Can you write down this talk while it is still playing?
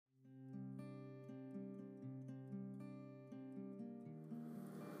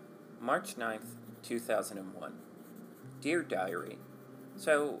March 9th, 2001. Dear Diary,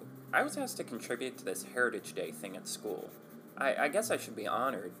 so I was asked to contribute to this Heritage Day thing at school. I guess I should be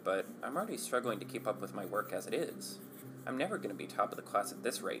honored, but I'm already struggling to keep up with my work as it is. I'm never going to be top of the class at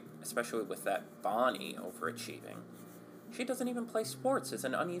this rate, especially with that Bonnie overachieving. She doesn't even play sports, it's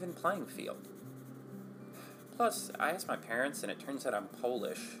an uneven playing field. Plus, I asked my parents, and it turns out I'm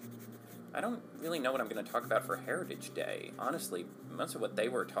Polish. I don't really know what I'm going to talk about for Heritage Day. Honestly, most of what they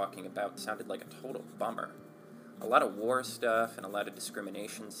were talking about sounded like a total bummer. A lot of war stuff and a lot of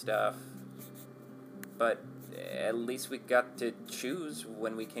discrimination stuff. But at least we got to choose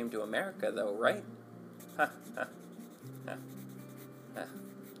when we came to America, though, right?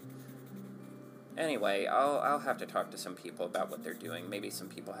 Anyway, I'll have to talk to some people about what they're doing. Maybe some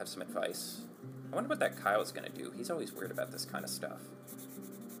people have some advice. I wonder what that Kyle's gonna do. He's always weird about this kind of stuff.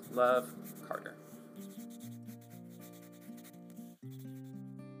 Love, Carter.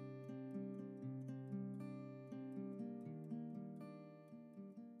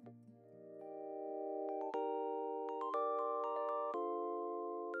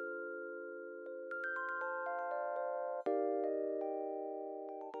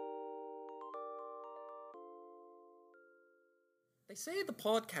 They say the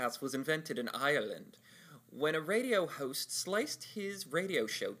podcast was invented in Ireland, when a radio host sliced his radio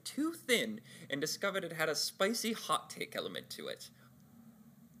show too thin and discovered it had a spicy hot take element to it.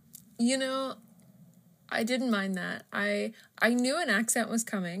 You know, I didn't mind that. I knew an accent was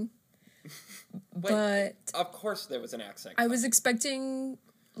coming, but... Of course there was an accent coming. I was expecting,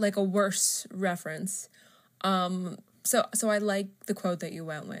 like, a worse reference. So I like the quote that you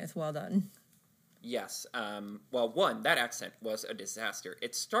went with. Well done. Yes. Well, one, that accent was a disaster.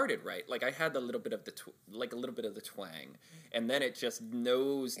 It started right, like I had a little bit of the twang, and then it just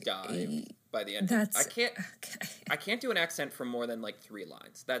nosedived by the end. I can't do an accent for more than like 3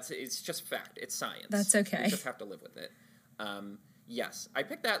 lines. It's just fact. It's science. That's okay. You just have to live with it. Yes, I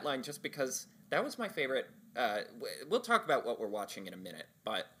picked that line just because that was my favorite. We'll talk about what we're watching in a minute,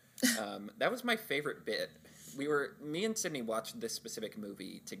 but that was my favorite bit. Me and Sydney watched this specific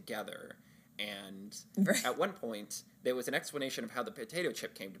movie together. And at one point, there was an explanation of how the potato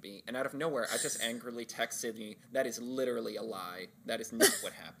chip came to be, and out of nowhere, I just angrily text Sydney, that is literally a lie. That is not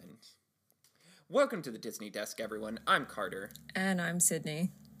what happened. Welcome to the Disney Desk, everyone. I'm Carter. And I'm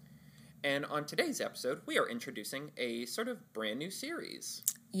Sydney. And on today's episode, we are introducing a sort of brand new series.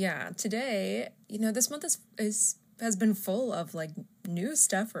 Yeah, today, this month has been full of, like, new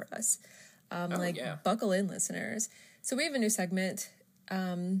stuff for us. Buckle in, listeners. So we have a new segment,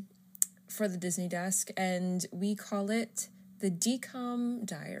 for the Disney Desk, and we call it the DCOM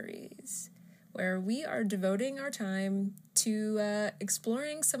Diaries, where we are devoting our time to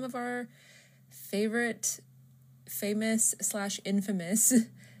exploring some of our favorite, famous/infamous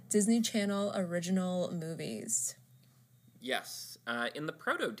Disney Channel original movies. Yes. In the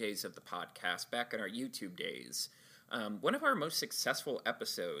proto days of the podcast, back in our YouTube days, one of our most successful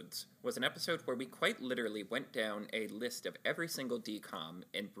episodes was an episode where we quite literally went down a list of every single DCOM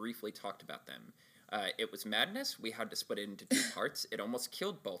and briefly talked about them. It was madness. We had to split it into 2 parts. It almost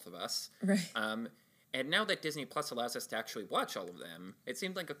killed both of us. Right. And now that Disney Plus allows us to actually watch all of them, it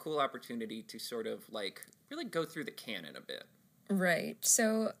seemed like a cool opportunity to sort of, like, really go through the canon a bit. Right.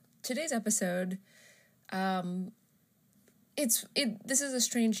 So today's episode, this is a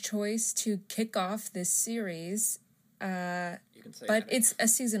strange choice to kick off this series. You can say but that. It's a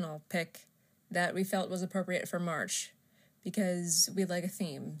seasonal pick that we felt was appropriate for March because we like a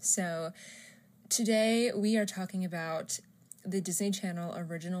theme. So today we are talking about the Disney Channel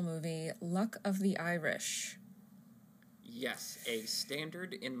original movie Luck of the Irish. Yes, a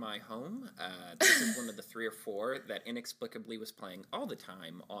standard in my home. This is one of the 3 or 4 that inexplicably was playing all the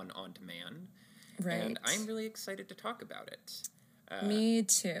time on demand. Right. And I'm really excited to talk about it. Me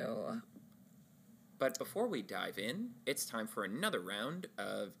too. But before we dive in, it's time for another round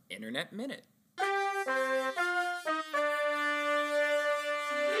of Internet Minute.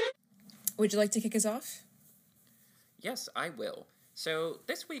 Would you like to kick us off? Yes, I will. So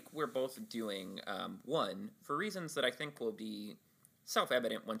this week we're both doing one, for reasons that I think will be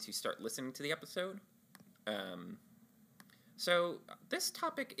self-evident once you start listening to the episode. So this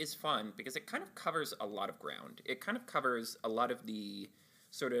topic is fun because it kind of covers a lot of ground. It kind of covers a lot of the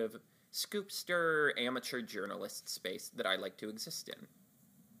sort of scoopster amateur journalist space that I like to exist in.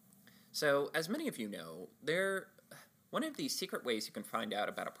 So, as many of you know, one of the secret ways you can find out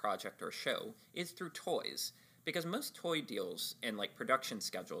about a project or a show is through toys, because most toy deals and, like, production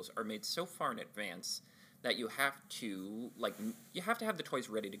schedules are made so far in advance that you have to have the toys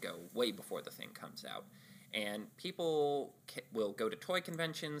ready to go way before the thing comes out. And people will go to toy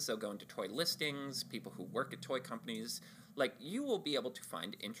conventions, they'll go into toy listings, people who work at toy companies. Like, you will be able to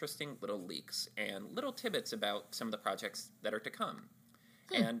find interesting little leaks and little tidbits about some of the projects that are to come.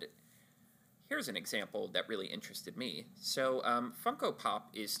 And here's an example that really interested me. So, Funko Pop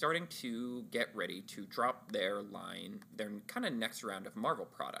is starting to get ready to drop their kind of next round of Marvel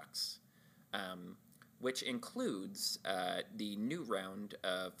products, which includes the new round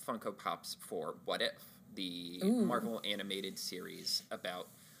of Funko Pops for What If, the Marvel animated series about...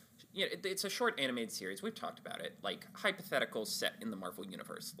 it's a short animated series. We've talked about it. Like, hypotheticals set in the Marvel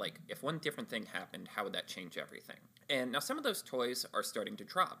Universe. Like, if one different thing happened, how would that change everything? And now some of those toys are starting to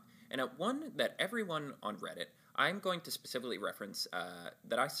drop. And at one that everyone on Reddit, I'm going to specifically reference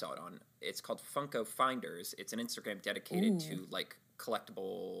that I saw it on. It's called Funko Finders. It's an Instagram dedicated to, like,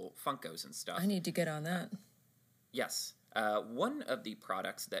 collectible Funkos and stuff. I need to get on that. Yes. One of the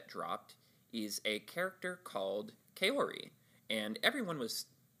products that dropped is a character called Kaori. And everyone was...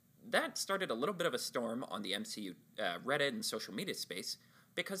 That started a little bit of a storm on the MCU Reddit and social media space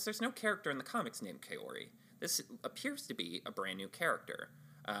because there's no character in the comics named Kaori. This appears to be a brand new character.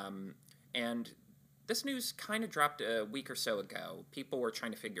 And this news kind of dropped a week or so ago. People were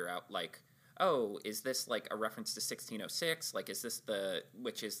trying to figure out, like, oh, is this, like, a reference to 1606? Like, is this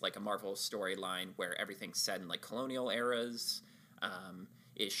which is, like, a Marvel storyline where everything's set in, like, colonial eras?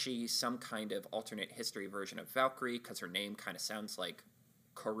 Is she some kind of alternate history version of Valkyrie because her name kind of sounds like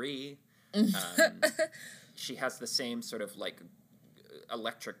Kori? She has the same sort of, like,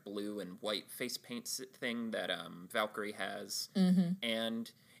 electric blue and white face paint thing that Valkyrie has.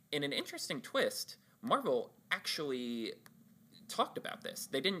 And in an interesting twist, Marvel actually talked about this.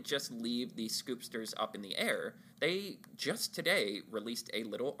 They didn't just leave the scoopsters up in the air. They just today released a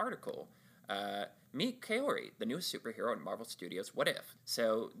little article. Meet Kaori, the newest superhero in Marvel Studios' What If?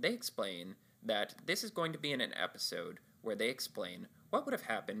 So they explain that this is going to be in an episode where they explain what would have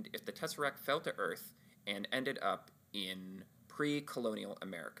happened if the Tesseract fell to Earth and ended up in pre-colonial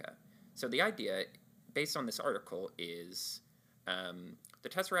America. So the idea, based on this article, is the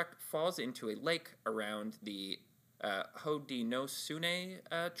Tesseract falls into a lake around the Haudenosaunee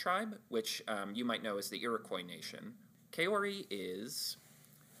tribe, which you might know as the Iroquois Nation. Kaori is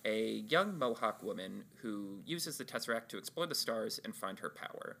a young Mohawk woman who uses the Tesseract to explore the stars and find her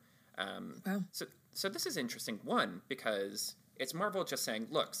power. Wow. So this is interesting, one, because it's Marvel just saying,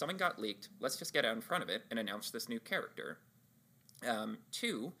 look, something got leaked, let's just get out in front of it and announce this new character.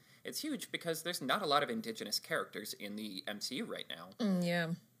 Two, it's huge because there's not a lot of indigenous characters in the MCU right now. Yeah.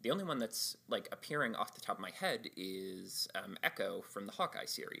 The only one that's, like, appearing off the top of my head is Echo from the Hawkeye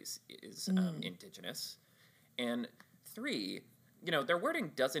series is indigenous. And three, their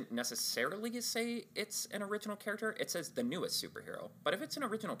wording doesn't necessarily say it's an original character. It says the newest superhero. But if it's an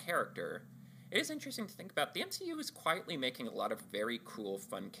original character, it is interesting to think about. The MCU is quietly making a lot of very cool,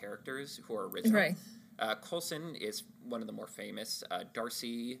 fun characters who are original. Right. Coulson is one of the more famous.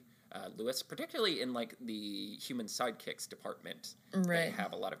 Darcy Lewis, particularly in, like, the human sidekicks department. Right. They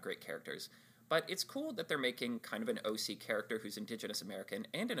have a lot of great characters. But it's cool that they're making kind of an OC character who's Indigenous American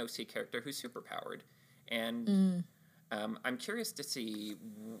and an OC character who's superpowered. And I'm curious to see,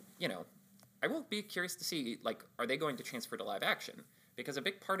 I will be curious to see, like, are they going to transfer to live action? Because a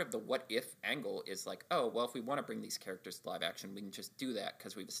big part of the what-if angle is like, oh, well, if we want to bring these characters to live action, we can just do that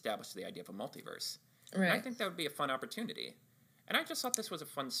because we've established the idea of a multiverse. Right. And I think that would be a fun opportunity. And I just thought this was a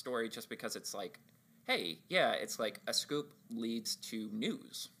fun story just because it's like, hey, yeah, it's like a scoop leads to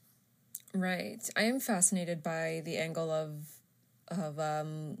news. Right. I am fascinated by the angle of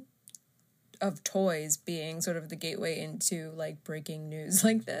toys being sort of the gateway into, like, breaking news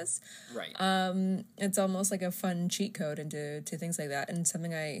like this. Right. It's almost like a fun cheat code into things like that, and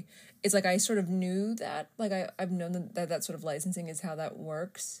something I sort of knew that, like, I've known that sort of licensing is how that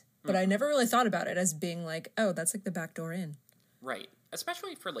works, but I never really thought about it as being like, oh, that's like the back door in. Right.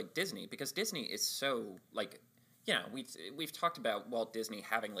 Especially for, like, Disney, because Disney is so, like, we've talked about Walt Disney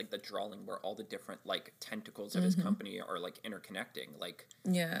having, like, the drawing where all the different, like, tentacles of his company are, like, interconnecting. Like,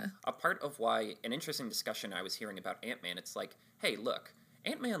 yeah, a part of why, an interesting discussion I was hearing about Ant-Man, it's like, hey, look,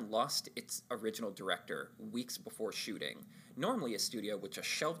 Ant-Man lost its original director weeks before shooting. Normally a studio would just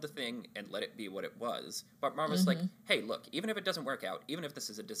shelve the thing and let it be what it was, but Marvel's like, hey, look, even if it doesn't work out, even if this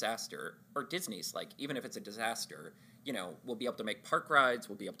is a disaster, or Disney's like, even if it's a disaster, we'll be able to make park rides,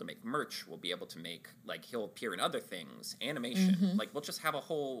 we'll be able to make merch, we'll be able to make, like, he'll appear in other things, animation, like, we'll just have a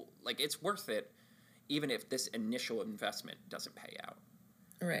whole, like, it's worth it, even if this initial investment doesn't pay out.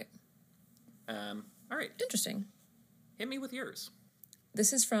 Right. All right. Interesting. Hit me with yours.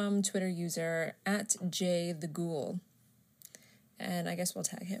 This is from Twitter user @JTheGhoul. And I guess we'll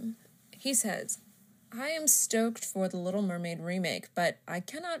tag him. He says, I am stoked for the Little Mermaid remake, but I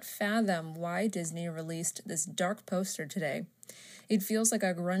cannot fathom why Disney released this dark poster today. It feels like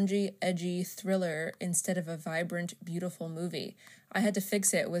a grungy, edgy thriller instead of a vibrant, beautiful movie. I had to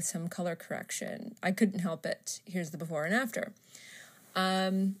fix it with some color correction. I couldn't help it. Here's the before and after.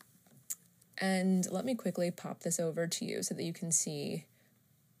 And let me quickly pop this over to you so that you can see,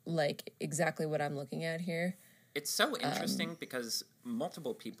 like, exactly what I'm looking at here. It's so interesting because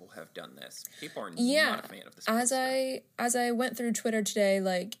multiple people have done this. People are not a fan of this. As I went through Twitter today,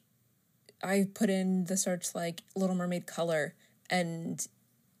 like, I put in the search, like, Little Mermaid color, and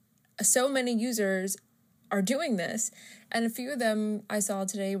so many users are doing this. And a few of them I saw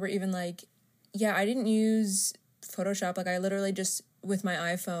today were even like, yeah, I didn't use Photoshop. Like, I literally just, with my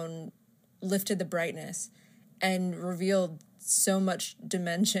iPhone, lifted the brightness and revealed so much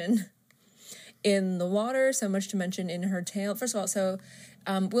dimension in the water, so much dimension in her tail. First of all, so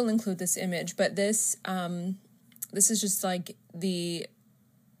we'll include this image, but this is just like the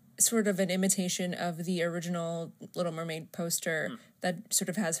sort of an imitation of the original Little Mermaid poster that sort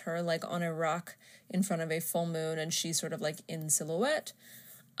of has her like on a rock in front of a full moon, and she's sort of like in silhouette.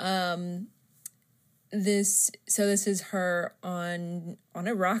 This is her on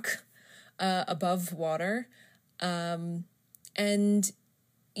a rock above water, and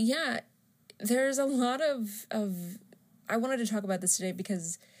yeah. There's a lot of I wanted to talk about this today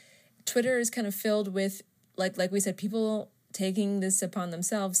because Twitter is kind of filled with, like we said, people taking this upon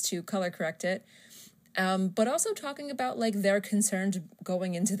themselves to color correct it, but also talking about, like, their concerns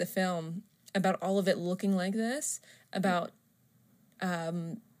going into the film about all of it looking like this, about,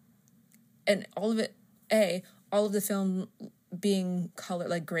 and all of it, all of the film being color,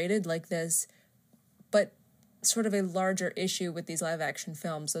 like, graded like this, but sort of a larger issue with these live action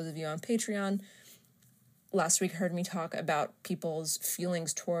films. Those of you on Patreon last week heard me talk about people's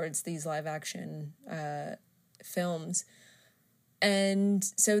feelings towards these live action films. And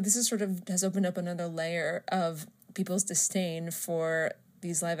so this is sort of has opened up another layer of people's disdain for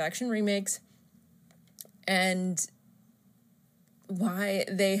these live action remakes and why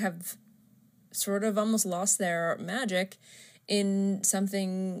they have sort of almost lost their magic in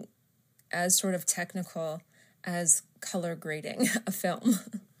something as sort of technical as color grading a film.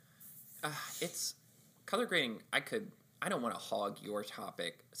 It's color grading. I don't want to hog your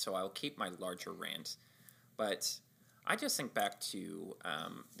topic, so I'll keep my larger rant. But I just think back to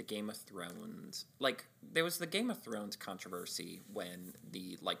the Game of Thrones. Like, there was the Game of Thrones controversy when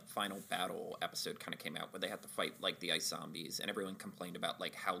the, like, final battle episode kind of came out, where they had to fight, like, the ice zombies, and everyone complained about,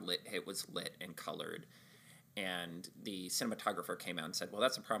 like, how it was lit and colored. And the cinematographer came out and said, well,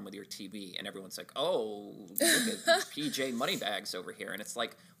 that's a problem with your TV. And everyone's like, oh, look at PJ Moneybags over here. And it's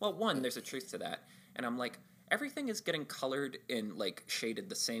like, well, one, there's a truth to that. And I'm like, everything is getting colored and, like, shaded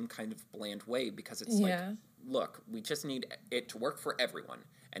the same kind of bland way because it's like, look, we just need it to work for everyone.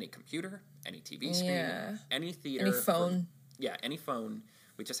 Any computer, any TV screen, any theater. Any phone. Any phone.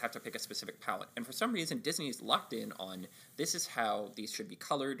 We just have to pick a specific palette. And for some reason, Disney's locked in on this is how these should be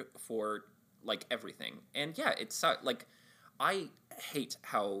colored for, like, everything. And yeah, it's like, I hate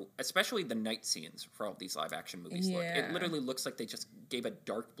how, especially the night scenes for all these live action movies look. It literally looks like they just gave a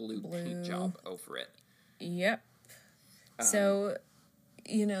dark blue paint job over it. Yep. So,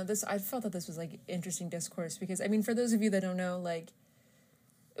 you know, I felt that this was, like, interesting discourse because, I mean, for those of you that don't know, like,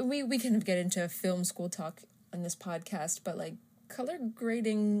 we kind of get into film school talk on this podcast, but, like, color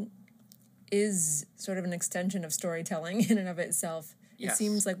grading is sort of an extension of storytelling in and of itself. Yes. It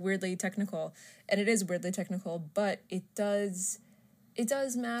seems like weirdly technical, and it is weirdly technical, but it does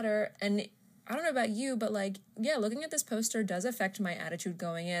matter. And I don't know about you, but, like, yeah, looking at this poster does affect my attitude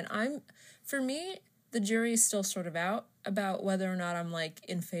going in. For me, the jury is still sort of out about whether or not I'm, like,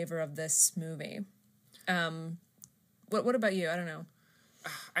 in favor of this movie. What about you? I don't know.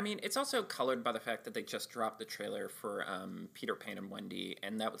 I mean, it's also colored by the fact that they just dropped the trailer for Peter Pan and Wendy,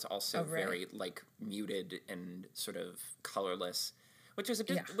 and that was also very, like, muted and sort of colorless. Which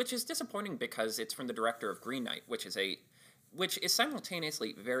is disappointing because it's from the director of Green Knight, which is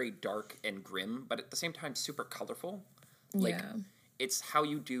simultaneously very dark and grim, but at the same time super colorful. Like, it's how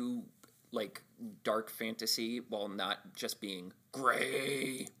you do, like, dark fantasy while not just being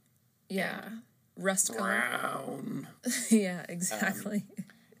gray. Yeah. Rust brown. Yeah, exactly.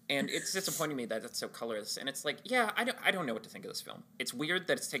 And it's disappointing me that it's so colorless. And it's like, yeah, I don't know what to think of this film. It's weird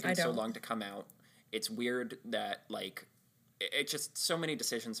that it's taken so long to come out. It's weird that, like, it's just so many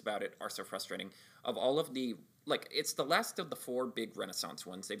decisions about it are so frustrating. Of all of the, like, it's the last of the 4 big Renaissance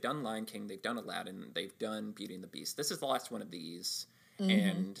ones. They've done Lion King, they've done Aladdin, they've done Beauty and the Beast. This is the last one of these.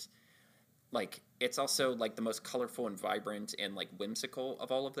 And, like, it's also, like, the most colorful and vibrant and, like, whimsical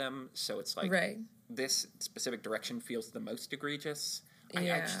of all of them. So it's like, this specific direction feels the most egregious.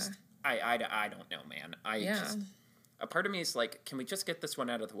 Yeah. I don't know, man. A part of me is like, can we just get this one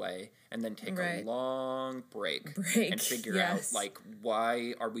out of the way and then take a long break and figure out, like,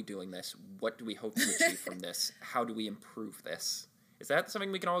 why are we doing this? What do we hope to achieve from this? How do we improve this? Is that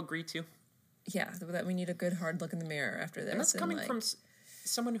something we can all agree to? Yeah, that we need a good hard look in the mirror after this. And that's coming from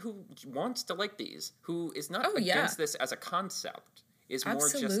someone who wants to like these, who is not against this as a concept, is more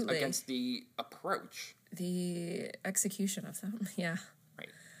just against the approach. The execution of them, yeah. Right.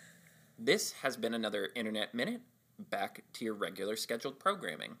 This has been another Internet Minute. Back to your regular scheduled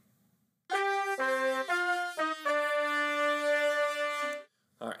programming.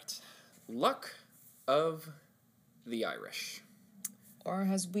 All right. Luck of the Irish. Or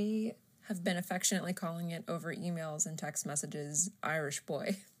as we have been affectionately calling it over emails and text messages, Irish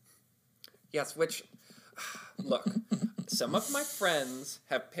boy. Yes, which, look, some of my friends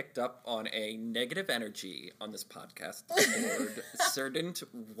have picked up on a negative energy on this podcast toward certain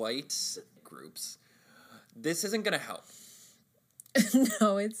white groups. This isn't going to help.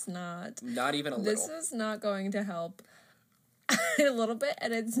 No, it's not. Not even a little. This is not going to help a little bit,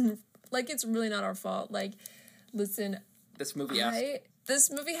 and it's really not our fault. Like, listen, this movie had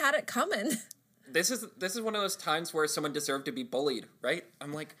it coming. This is one of those times where someone deserved to be bullied, right?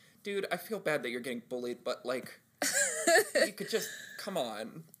 I'm like, dude, I feel bad that you're getting bullied, but like, you could just come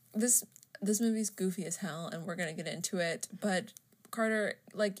on. This movie's goofy as hell, and we're gonna get into it, but. Carter,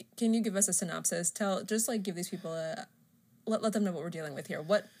 like, can you give us a synopsis? Give these people let them know what we're dealing with here.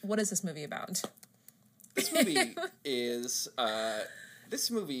 What is this movie about? This movie is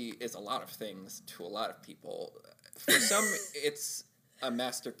a lot of things to a lot of people. For some, it's a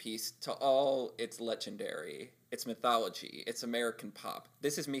masterpiece. To all, it's legendary. It's mythology. It's American pop.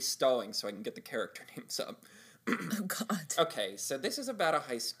 This is me stalling so I can get the character names up. Oh, God. Okay, so this is about a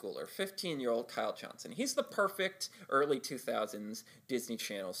high schooler, 15-year-old Kyle Johnson. He's the perfect early 2000s Disney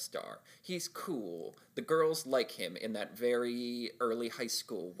Channel star. He's cool. The girls like him in that very early high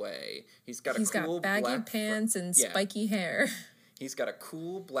school way. He's got baggy pants and spiky hair. He's got a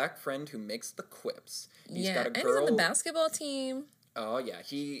cool black friend who makes the quips. He's on the basketball team. Oh, yeah.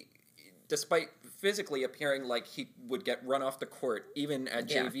 Despite physically appearing like he would get run off the court, even at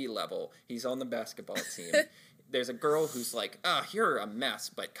JV level, he's on the basketball team. There's a girl who's like, you're a mess,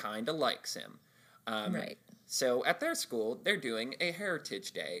 but kind of likes him. Right. So at their school, they're doing a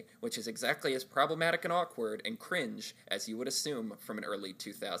Heritage Day, which is exactly as problematic and awkward and cringe as you would assume from an early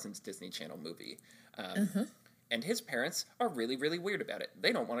 2000s Disney Channel movie. And his parents are really, really weird about it.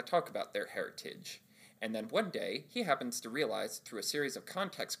 They don't want to talk about their heritage. And then one day, he happens to realize, through a series of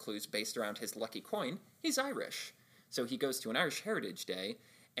context clues based around his lucky coin, he's Irish. So he goes to an Irish Heritage Day,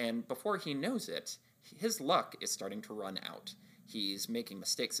 and before he knows it, his luck is starting to run out. He's making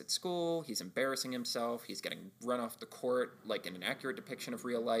mistakes at school, he's embarrassing himself, he's getting run off the court, like in an accurate depiction of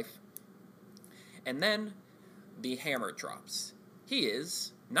real life. And then, the hammer drops. He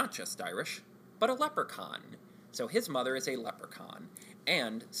is not just Irish, but a leprechaun. So his mother is a leprechaun.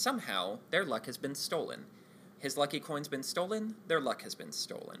 And somehow, their luck has been stolen. His lucky coin's been stolen, their luck has been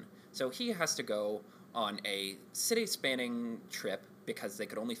stolen. So he has to go on a city-spanning trip, because they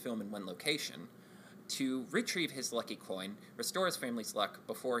could only film in one location, to retrieve his lucky coin, restore his family's luck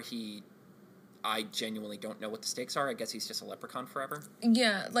before I genuinely don't know what the stakes are. I guess he's just a leprechaun forever.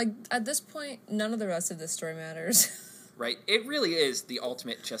 Yeah, like, at this point, none of the rest of this story matters. Right. It really is the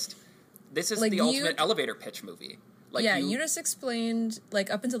ultimate this is like the ultimate elevator pitch movie. Like you just explained,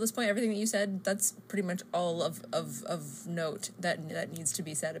 like, up until this point, everything that you said, that's pretty much all of note that needs to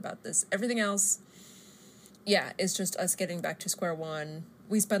be said about this. Everything else, is just us getting back to square one.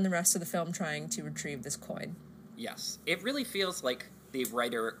 We spend the rest of the film trying to retrieve this coin. Yes. It really feels like the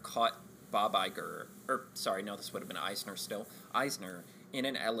writer caught Bob Iger, this would have been Eisner still, Eisner, in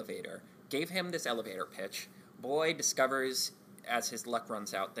an elevator, gave him this elevator pitch. Boy discovers, as his luck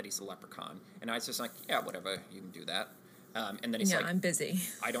runs out, that he's a leprechaun. And Eisner's like, yeah, whatever, you can do that. And then he's like, I'm busy.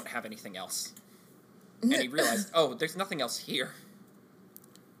 I don't have anything else. And he realized, there's nothing else here.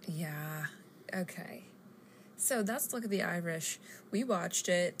 Yeah. Okay. So that's Look at the Irish. We watched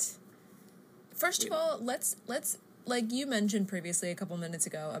it. First of all, let's like you mentioned previously a couple minutes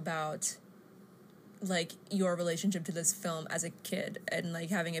ago about like your relationship to this film as a kid and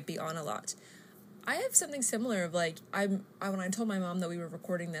like having it be on a lot. I have something similar of like when I told my mom that we were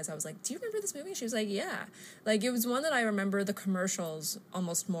recording this, I was like, "Do you remember this movie?" She was like, "Yeah." Like it was one that I remember the commercials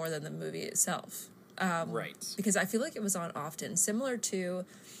almost more than the movie itself. Right. Because I feel like it was on often, similar to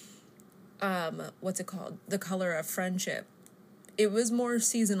what's it called? The Color of Friendship. It was more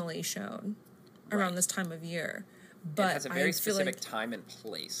seasonally shown around this time of year. But it has a very specific time and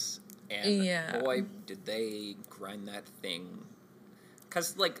place. And boy, did they grind that thing.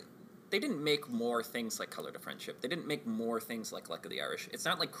 Because, like, they didn't make more things like Color to Friendship. They didn't make more things like Luck of the Irish. It's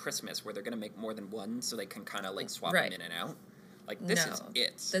not like Christmas where they're going to make more than one so they can kind of, like, swap them in and out. Like, this is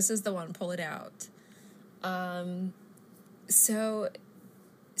it. This is the one. Pull it out.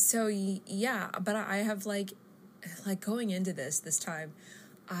 So yeah, but I have, like going into this time,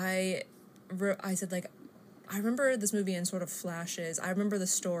 I said, like, I remember this movie in sort of flashes. I remember the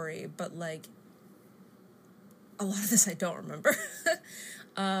story, but, like, a lot of this I don't remember.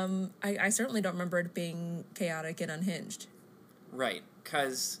 I certainly don't remember it being chaotic and unhinged. Right,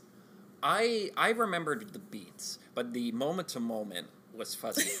 because I remembered the beats, but the moment-to-moment was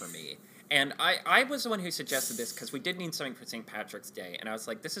fuzzy for me. And I was the one who suggested this because we did need something for St. Patrick's Day, and I was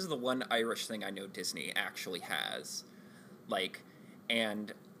like, this is the one Irish thing I know Disney actually has. Like,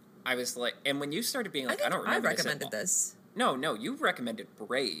 and I was like, and when you started being like, I don't remember I recommended this. No, you recommended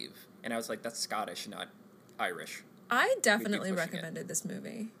Brave, and I was like, that's Scottish, not Irish. I definitely recommended this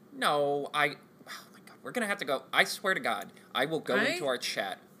movie. No, oh my God, we're going to have to go, I swear to God, I will go into our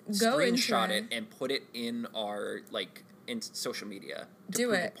chat, screenshot it, and put it in our, like, in social media to do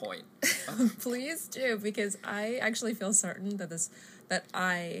prove it. a point. Please do, because I actually feel certain that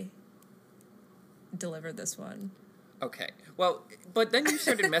I delivered this one. Okay. Well, but then you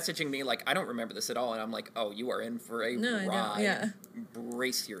started messaging me like, I don't remember this at all, and I'm like, oh, you are in for a ride. I know,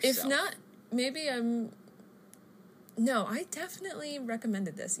 Brace yourself. If not, maybe No, I definitely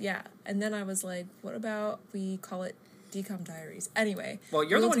recommended this, yeah. And then I was like, what about we call it DCOM Diaries? Anyway. Well,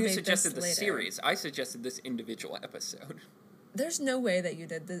 you're the one who suggested the series. I suggested this individual episode. There's no way that you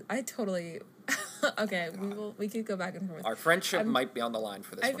did this. I totally... Okay, we could go back and forth. Our friendship might be on the line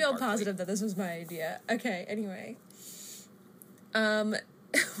for this one. I feel positive that this was my idea. Okay, anyway. What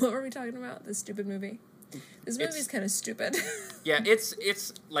were we talking about? This stupid movie? This movie's kind of stupid. Yeah,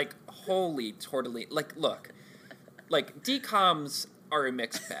 it's like wholly, totally... Like, look. Like, DCOMs are a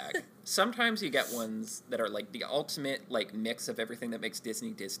mixed bag. Sometimes you get ones that are, like, the ultimate, like, mix of everything that makes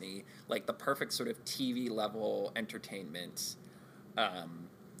Disney, like, the perfect sort of TV-level entertainment.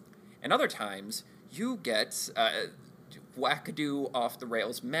 And other times, you get wackadoo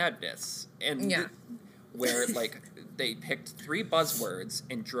off-the-rails madness. And where, like, they picked 3 buzzwords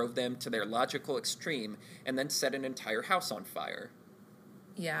and drove them to their logical extreme and then set an entire house on fire.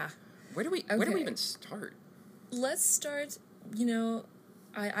 Yeah. Where do we even start? Let's start,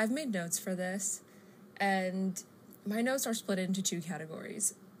 I've made notes for this, and my notes are split into 2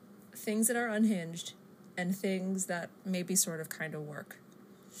 categories. Things that are unhinged, and things that maybe sort of kind of work.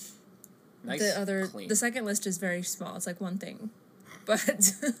 Nice, clean. The second list is very small. It's like one thing.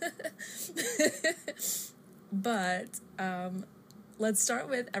 But let's start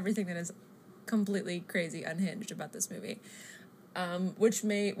with everything that is completely crazy unhinged about this movie,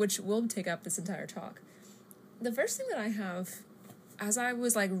 which will take up this entire talk. The first thing that I have, as I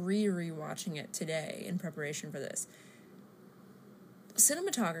was like rewatching it today in preparation for this,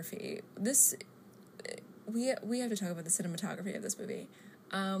 cinematography. We have to talk about the cinematography of this movie,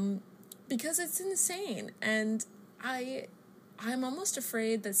 because it's insane, and I'm almost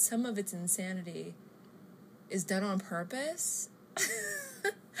afraid that some of its insanity is done on purpose.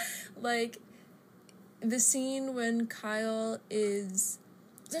 Like, the scene when Kyle is...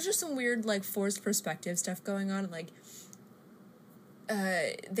 There's just some weird, like, forced perspective stuff going on. Like,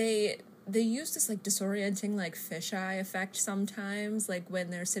 they use this, like, disorienting, like, fisheye effect sometimes. Like, when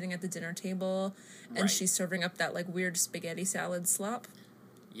they're sitting at the dinner table and she's serving up that, like, weird spaghetti salad slop.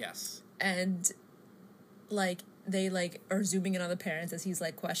 Yes. And, like, they, like, are zooming in on the parents as he's,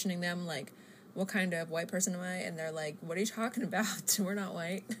 like, questioning them, like, what kind of white person am I? And they're like, what are you talking about? We're not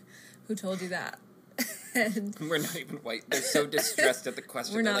white. Who told you that? And we're not even white. They're so distressed at the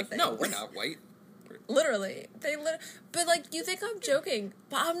question. They're like, no, we're not white. Literally. But, like, you think I'm joking,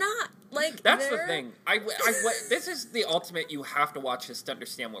 but I'm not. Like, that's the thing. This is the ultimate, you have to watch this to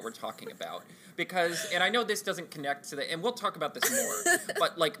understand what we're talking about. Because, and I know this doesn't connect to and we'll talk about this more,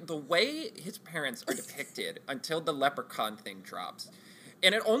 but, like, the way his parents are depicted until the leprechaun thing drops.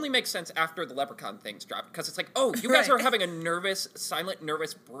 And it only makes sense after the leprechaun things drop, because it's like, oh, you guys are having a silent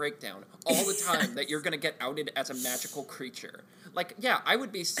nervous breakdown all the time that you're going to get outed as a magical creature. Like, yeah, I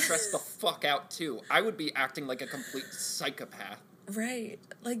would be stressed the fuck out, too. I would be acting like a complete psychopath. Right.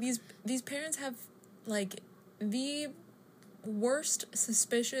 Like, these parents have, like, the worst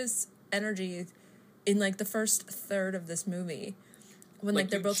suspicious energy in, like, the first third of this movie. When,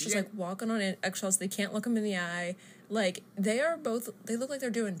 like they're both just, like, walking on eggshells, they can't look them in the eye. Like, they look like they're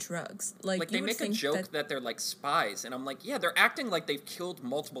doing drugs. Like they make a joke that they're, like, spies, and I'm like, yeah, they're acting like they've killed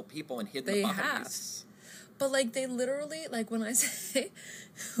multiple people and hidden the bodies. But, like, they literally, like, when I say,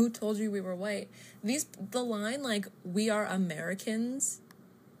 who told you we were white? The line, like, we are Americans,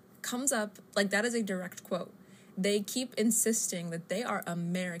 comes up, like, that is a direct quote. They keep insisting that they are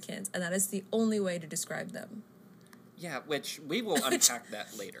Americans, and that is the only way to describe them. Yeah, which we will unpack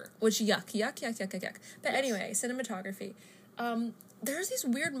that later. Which, yuck. But anyway, cinematography. There's these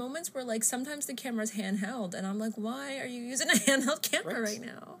weird moments where, like, sometimes the camera's handheld, and I'm like, why are you using a handheld camera right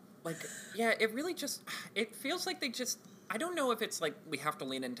now? Like, yeah, it really just, it feels like they just, I don't know if it's like we have to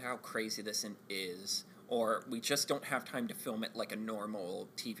lean into how crazy this is, or we just don't have time to film it like a normal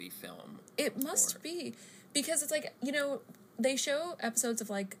TV film. It must be, because it's like, you know, they show episodes of,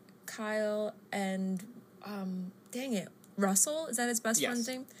 like, Kyle and, dang it, Russell, is that his best friend's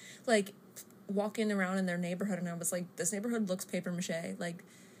name? Like, walking around in their neighborhood, and I was like, this neighborhood looks paper mache. Like,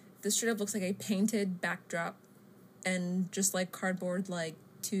 this straight up looks like a painted backdrop and just, like, cardboard, like,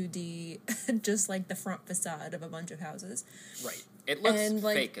 2D, just like the front facade of a bunch of houses. Right. It looks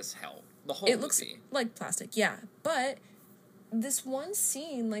fake as hell. The whole movie. It looks like plastic, yeah. But this one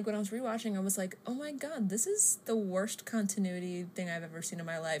scene, like, when I was rewatching, I was like, oh my god, this is the worst continuity thing I've ever seen in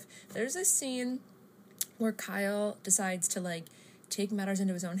my life. There's a scene where Kyle decides to, like, take matters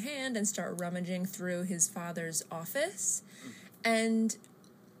into his own hand and start rummaging through his father's office. And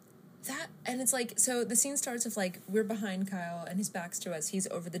it's like, so the scene starts with, like, we're behind Kyle and his back's to us. He's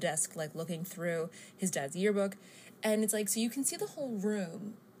over the desk, like, looking through his dad's yearbook. And it's like, so you can see the whole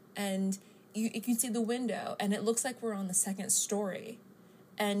room and you can see the window, and it looks like we're on the second story.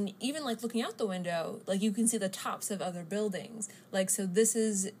 And even, like, looking out the window, like, you can see the tops of other buildings. Like, so this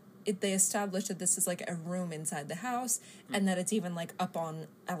is, they established that this is, like, a room inside the house, and that it's even, like, up on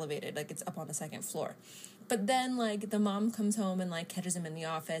elevated, like, it's up on the second floor. But then, like, the mom comes home and, like, catches him in the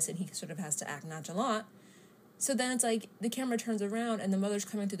office, and he sort of has to act nonchalant. So then it's like, the camera turns around, and the mother's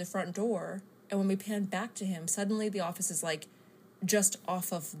coming through the front door, and when we pan back to him, suddenly the office is, like, just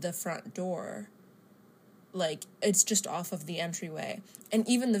off of the front door. Like, it's just off of the entryway. And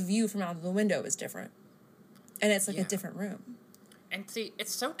even the view from out of the window is different. And it's, like, a different room. And see,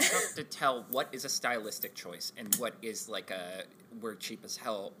 it's so tough to tell what is a stylistic choice and what is, like, we're cheap as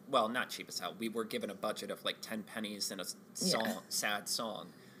hell. Well, not cheap as hell. We were given a budget of, like, 10 pennies and a sad song.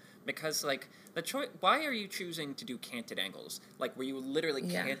 Because, like, why are you choosing to do canted angles? Like, were you literally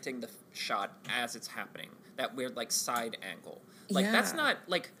canting the shot as it's happening? That weird, like, side angle. Like, that's not,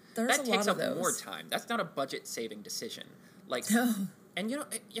 like, that takes up more time. That's not a budget-saving decision. Like, and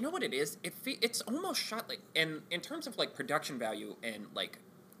you know what it is? It's almost shot, like, and in terms of, like, production value and, like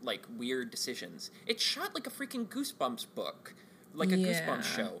weird decisions, it's shot like a freaking Goosebumps book. Like a Goosebumps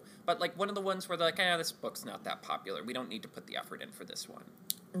show. But, like, one of the ones where they're like, this book's not that popular. We don't need to put the effort in for this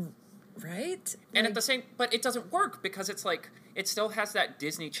one. Right? And at the same, but it doesn't work because it's like, it still has that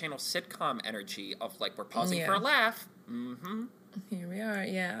Disney Channel sitcom energy of, like, we're pausing for a laugh. Mm-hmm. Here we are,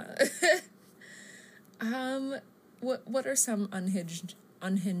 yeah. What are some unhinged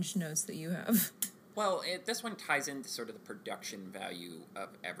notes that you have? Well, this one ties into sort of the production value of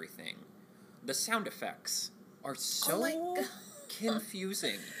everything. The sound effects are so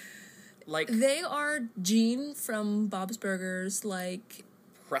confusing. Like, they are Gene from Bob's Burgers, like,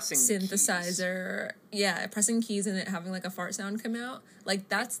 pressing synthesizer keys. Yeah, pressing keys and it having, like, a fart sound come out. Like,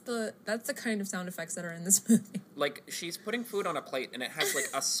 that's the kind of sound effects that are in this movie. Like, she's putting food on a plate and it has, like,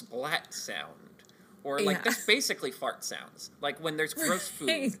 a splat sound. Or, like, there's basically fart sounds. Like, when there's gross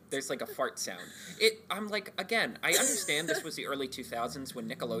food, there's, like, a fart sound. I'm like, again, I understand this was the early 2000s when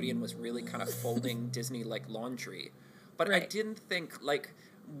Nickelodeon was really kind of folding Disney like laundry. But I didn't think, like,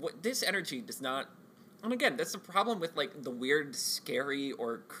 this energy does not... And again, that's the problem with, like, the weird, scary,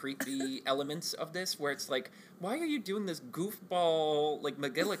 or creepy elements of this, where it's like, why are you doing this goofball, like,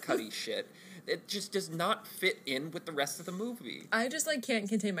 McGillicuddy shit? It just does not fit in with the rest of the movie. I just, like, can't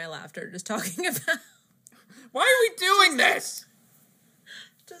contain my laughter just talking about... Why are we doing this?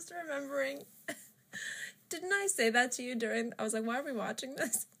 Just remembering. Didn't I say that to you during... I was like, why are we watching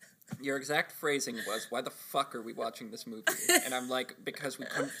this? Your exact phrasing was, why the fuck are we watching this movie? And I'm like, because we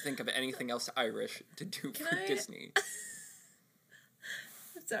couldn't think of anything else Irish to do Disney.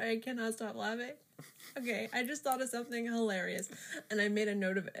 Sorry, I cannot stop laughing. Okay, I just thought of something hilarious, and I made a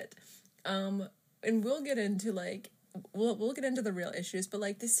note of it. And we'll get into, like, we'll get into the real issues, but,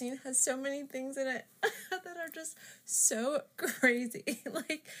 like, this scene has so many things in it that are just so crazy,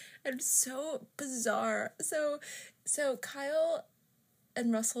 like, and so bizarre. So Kyle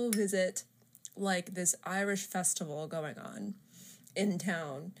and Russell visit, like, this Irish festival going on in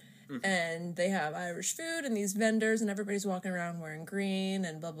town, and they have Irish food and these vendors, and everybody's walking around wearing green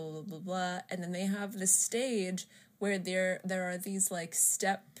and blah, blah, blah, blah, blah, and then they have this stage where there are these, like,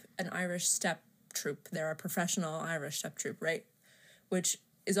 an Irish step troupe. They're a professional Irish step troupe, right? Which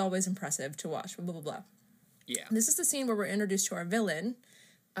is always impressive to watch, blah, blah, blah. Yeah. This is the scene where we're introduced to our villain.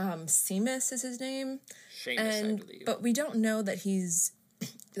 Seamus is his name. Seamus, I believe. But we don't know that he's...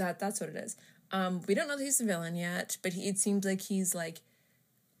 That's what it is. We don't know that he's the villain yet, but it seems like he's, like,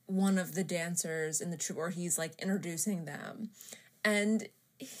 one of the dancers in the troupe, or he's, like, introducing them. And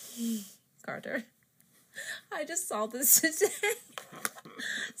Carter, I just saw this today.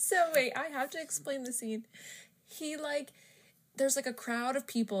 So, wait, I have to explain the scene. He, like... There's, like, a crowd of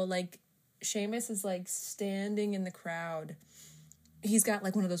people, like, Seamus is, like, standing in the crowd. He's got,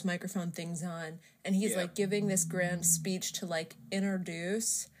 like, one of those microphone things on, and he's, like, giving this grand speech to, like,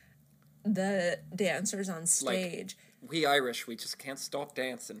 introduce the dancers on stage. Like, we Irish, we just can't stop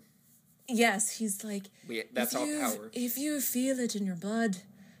dancing. Yes, he's like... That's our power. If you feel it in your blood,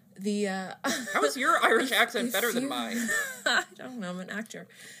 How is your Irish accent better than mine? I don't know, I'm an actor.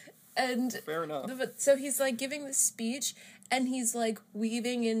 And fair enough. So he's, like, giving this speech, and he's, like,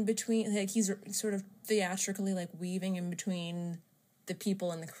 weaving in between, like, he's sort of theatrically, like, weaving in between the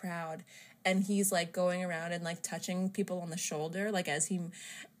people in the crowd, and he's, like, going around and, like, touching people on the shoulder, like, as he...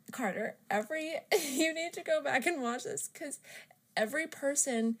 Carter, you need to go back and watch this, because every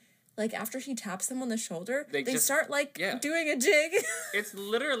person... Like, after he taps them on the shoulder, they start, like, doing a jig. It's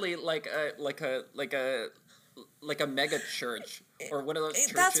literally like a mega church, or one of those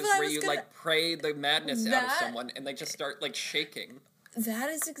churches where you, like, pray the madness out of someone, and they just start, like, shaking. That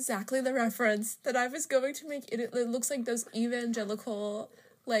is exactly the reference that I was going to make. It looks like those evangelical,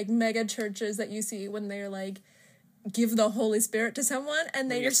 like, mega churches that you see when they're, like, give the Holy Spirit to someone,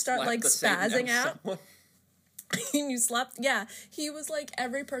 and they just start, like, spazzing out. And you slapped, he was like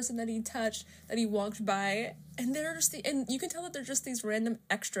every person that he touched, that he walked by, and they're just and you can tell that they're just these random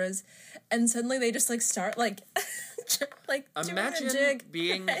extras, and suddenly they just like start like like imagine doing a jig.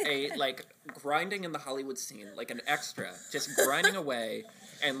 Being a like grinding in the Hollywood scene, like an extra, just grinding away,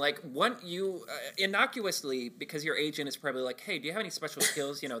 and like you innocuously, because your agent is probably like, hey, do you have any special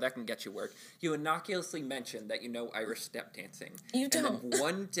skills, that can get you work, you innocuously mention that you know Irish step dancing. You don't. And then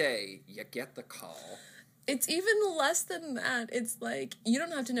one day you get the call. It's even less than that. It's like, you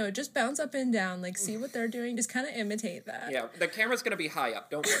don't have to know. Just bounce up and down. Like, see what they're doing. Just kind of imitate that. Yeah, the camera's going to be high up.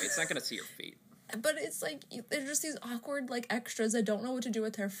 Don't worry. It's not going to see your feet. But it's like, they're just these awkward, like, extras that don't know what to do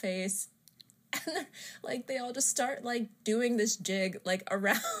with their face. And they're, like, they all just start, like, doing this jig, like,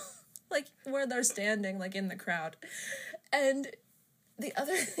 around, like, where they're standing, like, in the crowd. And the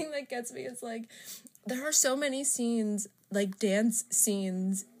other thing that gets me is, like, there are so many scenes, like, dance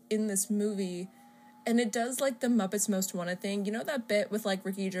scenes in this movie. And it does, like, the Muppets Most Wanted thing. You know that bit with, like,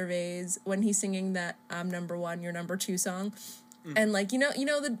 Ricky Gervais when he's singing that I'm number one, you're number two song? Mm. And, like, you know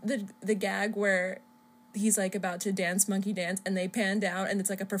the gag where he's, like, about to dance monkey dance, and they pan down, and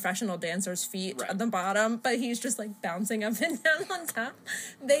it's, like, a professional dancer's feet at the bottom, but he's just, like, bouncing up and down on top.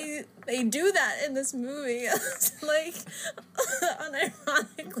 They do that in this movie. It's, like,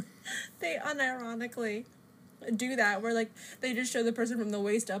 they unironically do that, where, like, they just show the person from the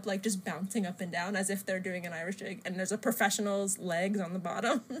waist up, like, just bouncing up and down as if they're doing an Irish jig, and there's a professional's legs on the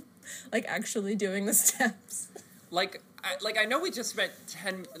bottom, like, actually doing the steps. I know we just spent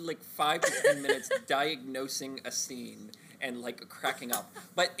 5 to 10 minutes diagnosing a scene and, like, cracking up,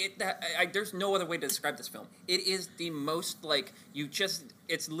 but there's no other way to describe this film. It is the most, like,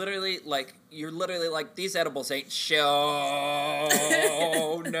 it's literally, like, you're literally like, these edibles ain't show,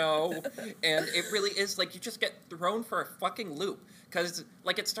 no, and it really is, like, you just get thrown for a fucking loop, because,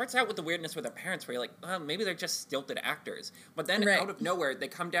 like, it starts out with the weirdness with their parents, where you're like, oh, maybe they're just stilted actors, but then out of nowhere, they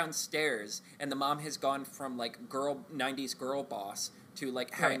come downstairs, and the mom has gone from, like, 90s girl boss to,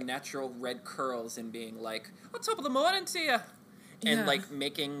 like, having natural red curls and being like, what's up in the morning to you? And, like,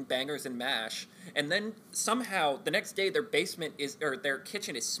 making bangers and mash. And then, somehow, the next day, their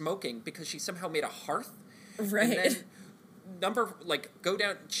kitchen is smoking because she somehow made a hearth. Right. And then, go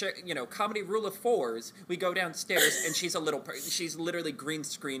down, comedy rule of fours, we go downstairs, and she's literally green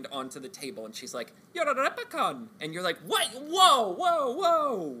screened onto the table, and she's like, you're a leprechaun! And you're like, what?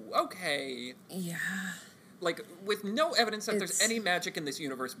 Whoa, okay. Yeah. Like, with no evidence that there's any magic in this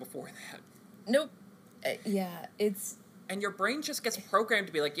universe before that. Nope. It's... And your brain just gets programmed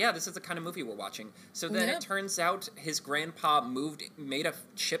to be like, yeah, this is the kind of movie we're watching. So then it turns out his grandpa made a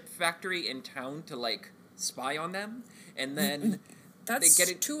chip factory in town to, like, spy on them. And then that's they get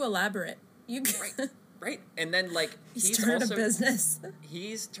it too elaborate. Right. And then, like, he's started a business.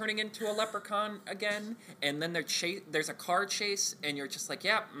 He's turning into a leprechaun again. And then there's a car chase, and you're just like,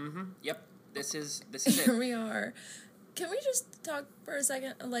 yep. This is it. Here we are. Can we just talk for a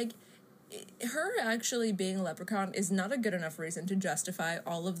second? Like, her actually being a leprechaun is not a good enough reason to justify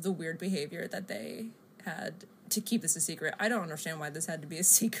all of the weird behavior that they had to keep this a secret. I don't understand why this had to be a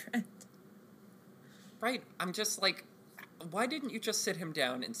secret. Right. I'm just like, why didn't you just sit him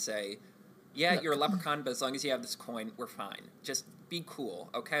down and say, yeah, look, you're a leprechaun, but as long as you have this coin, we're fine. Just be cool,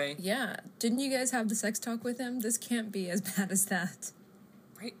 okay? Yeah. Didn't you guys have the sex talk with him? This can't be as bad as that.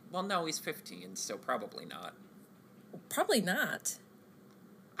 Right? Well, no, he's 15, so probably not. Probably not.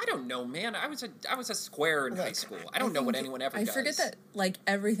 I don't know, man. I was a square in high school. I don't know what anyone ever does. I forget that, like,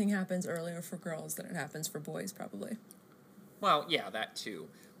 everything happens earlier for girls than it happens for boys, probably. Well, yeah, that too.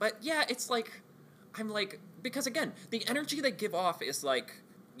 But, yeah, it's like, I'm like, because, again, the energy they give off is like,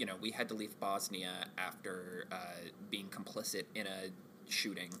 you know, we had to leave Bosnia after being complicit in a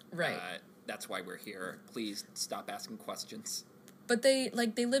shooting. Right. That's why we're here. Please stop asking questions. But they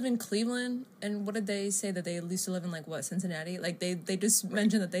live in Cleveland, and what did they say that they used to live in, like, what, Cincinnati? Like, they just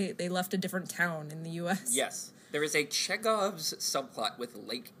mentioned that they left a different town in the U.S. Yes. There is a Chekhov's subplot with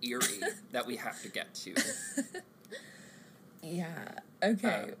Lake Erie that we have to get to. Yeah.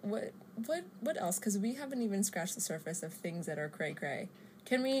 Okay. What else? Because we haven't even scratched the surface of things that are cray-cray.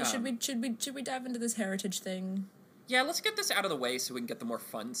 Can we, should we dive into this heritage thing? Yeah, let's get this out of the way so we can get the more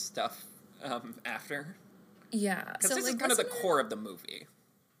fun stuff after. Yeah. Because this is kind of the core of the movie.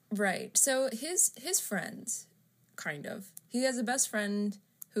 Right. So his friends, kind of. He has a best friend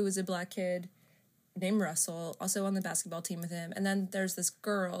who is a black kid named Russell, also on the basketball team with him. And then there's this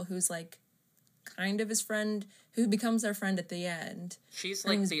girl who's, like, kind of his friend, who becomes their friend at the end. She's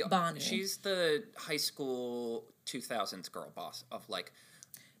like Bonnie. She's the high school 2000s girl boss of, like,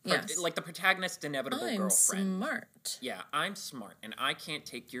 yes, like the protagonist's inevitable girlfriend. I'm smart. Yeah, I'm smart, and I can't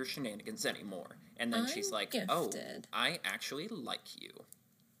take your shenanigans anymore. And then she's like, gifted. Oh, I actually like you.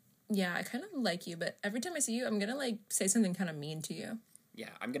 Yeah, I kind of like you, but every time I see you, I'm gonna, like, say something kind of mean to you. Yeah,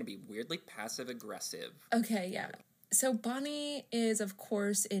 I'm gonna be weirdly passive-aggressive. Okay, yeah. So Bonnie is, of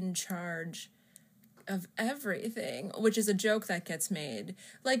course, in charge of everything, which is a joke that gets made.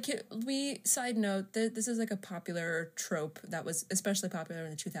 Like, side note, this is, like, a popular trope that was especially popular in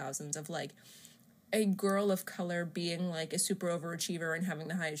the 2000s of, like, a girl of color being, like, a super overachiever and having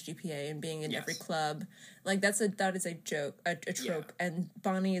the highest GPA and being in every club. Like, that is a joke, a trope, yeah. And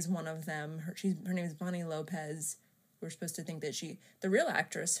Bonnie is one of them. Her name is Bonnie Lopez. We're supposed to think that the real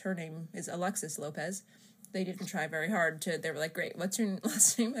actress, her name is Alexis Lopez. They didn't try very hard they were like, great, what's your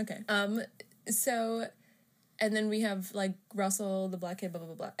last name? Okay. So, and then we have, like, Russell, the black kid, blah, blah,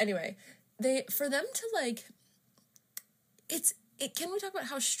 blah, blah. Anyway, for them to, like, can we talk about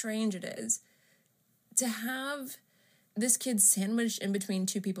how strange it is to have this kid sandwiched in between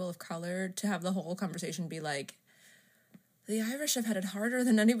two people of color, to have the whole conversation be like, the Irish have had it harder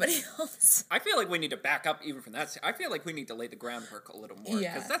than anybody else. I feel like we need to back up even from that. I feel like we need to lay the groundwork a little more.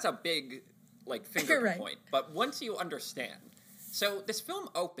 Yeah. Because that's a big, like, finger point. But once you understand. So this film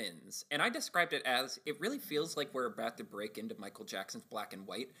opens, and I described it as, it really feels like we're about to break into Michael Jackson's Black and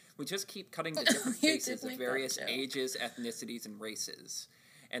White. We just keep cutting to different faces of various ages, ethnicities, and races.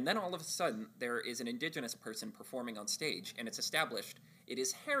 And then all of a sudden, there is an indigenous person performing on stage, and it's established it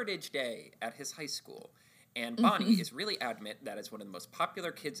is Heritage Day at his high school. And Bonnie is really adamant that as one of the most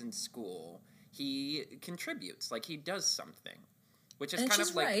popular kids in school, he contributes, like he does something. Which is kind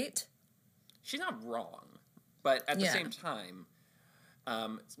of like... right. She's not wrong. But at the same time,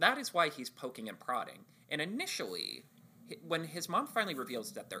 that is why he's poking and prodding. And initially, when his mom finally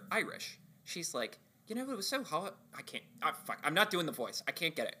reveals that they're Irish, she's like, you know, it was so hot. I'm not doing the voice. I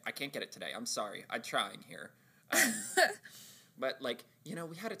can't get it today. I'm sorry. I'm trying here. But, like, you know,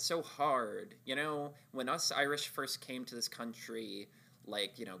 we had it so hard. You know, when us Irish first came to this country,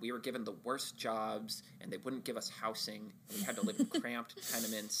 like, you know, we were given the worst jobs, and they wouldn't give us housing. We had to live in cramped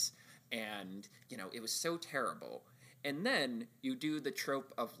tenements, and, you know, it was so terrible. And then you do the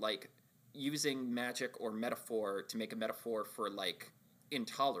trope of, like, using magic or metaphor to make a metaphor for, like,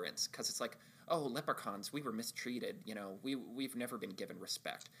 intolerance, because it's like, oh, leprechauns, we were mistreated, you know, we've never been given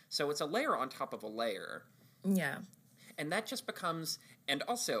respect. So it's a layer on top of a layer. Yeah. And that just becomes, and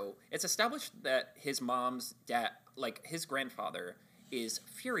also, it's established that his mom's dad, like, his grandfather, is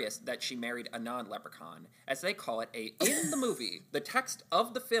furious that she married a non-leprechaun, as they call it in the movie, the text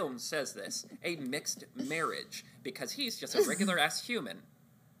of the film says this, a mixed marriage, because he's just a regular-ass human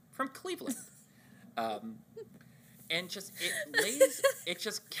from Cleveland. And just, it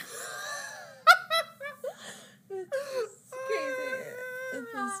just... It's crazy.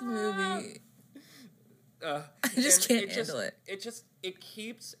 This movie... I just can't handle it. It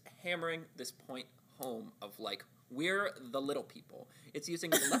keeps hammering this point home of, like, We're the little people. It's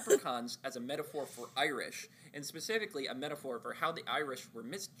using the leprechauns as a metaphor for Irish, and specifically a metaphor for how the Irish were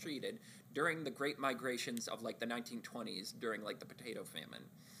mistreated during the Great Migrations of, like, the 1920s, during, like, the potato famine.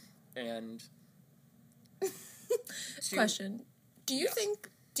 And... Question. Do you think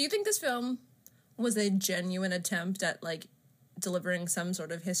this film was a genuine attempt at, like, delivering some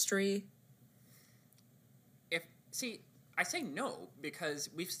sort of history? I say no, because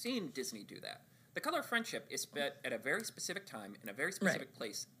we've seen Disney do that. The Color of Friendship is set at a very specific time, in a very specific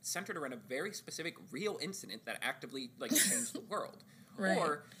place, centered around a very specific real incident that actively, like, changed the world. Right.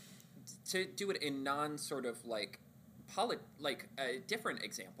 Or to do it in non-sort of, like, a different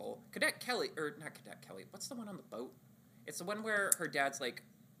example, not Cadet Kelly, what's the one on the boat? It's the one where her dad's, like,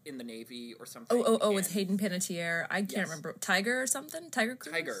 in the Navy or something. With Hayden Panettiere. I can't remember. Tiger or something? Tiger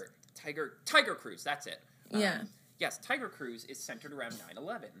Cruise? Tiger Cruise, that's it. Yeah. Yes, Tiger Cruise is centered around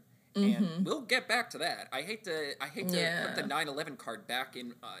 9/11. And we'll get back to that. I hate to put the 9/11 card back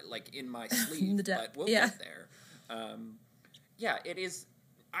in in my sleeve, but we'll get there. It is.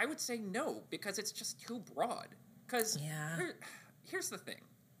 I would say no, because it's just too broad. Because here's the thing.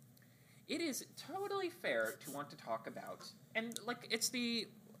 It is totally fair to want to talk about, and, like, it's the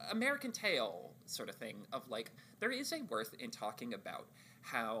American tale sort of thing of, like, there is a worth in talking about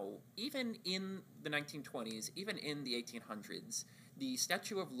how even in the 1920s, even in the 1800s, the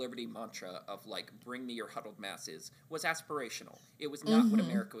Statue of Liberty mantra of, like, bring me your huddled masses was aspirational. It was not what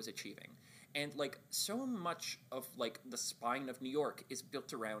America was achieving. And, like, so much of, like, the spine of New York is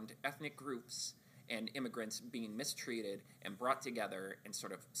built around ethnic groups and immigrants being mistreated and brought together and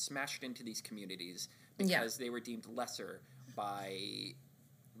sort of smashed into these communities because they were deemed lesser by,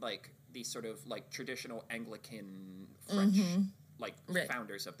 like, these sort of, like, traditional Anglican French,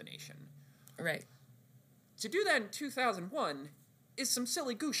 founders of the nation. Right. To do that in 2001 is some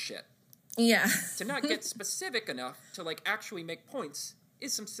silly goose shit. Yeah. To not get specific enough to, like, actually make points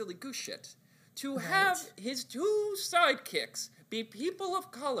is some silly goose shit. To have his two sidekicks be people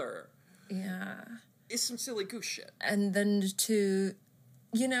of color... Yeah. Is some silly goose shit. And then to,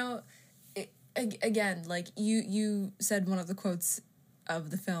 again, like, you said one of the quotes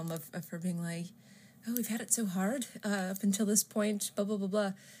of the film of her being like, oh, we've had it so hard up until this point, blah, blah, blah,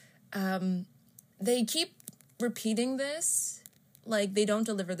 blah. They keep repeating this, like, they don't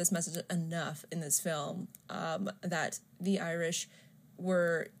deliver this message enough in this film, that the Irish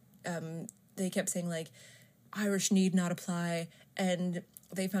were, they kept saying, like, Irish need not apply, and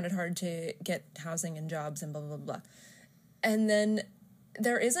they found it hard to get housing and jobs and blah, blah, blah. And then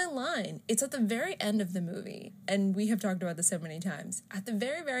there is a line. It's at the very end of the movie, and we have talked about this so many times. At the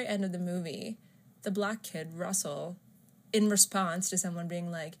very, very end of the movie, the black kid, Russell, in response to someone being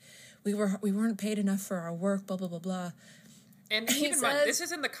like, we weren't paid enough for our work, blah, blah, blah, blah. And keep in mind, this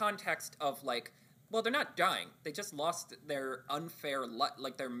is in the context of, like, well, they're not dying. They just lost their unfair luck,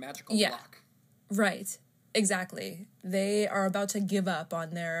 like, their magical luck. Right. Exactly. They are about to give up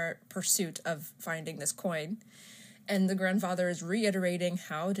on their pursuit of finding this coin. And the grandfather is reiterating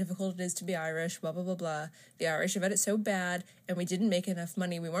how difficult it is to be Irish, blah, blah, blah, blah. The Irish have had it so bad, and we didn't make enough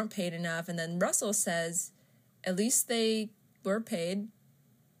money, we weren't paid enough. And then Russell says, at least they were paid.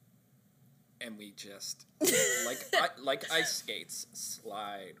 And we just, like ice skates,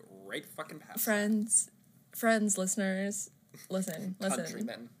 slide right fucking past Friends, listeners, listen.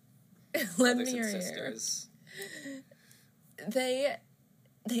 Countrymen. Lend me your ear. They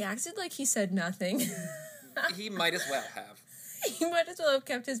acted like he said nothing. He might as well have. He might as well have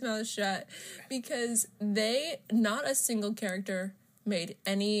kept his mouth shut, because not a single character made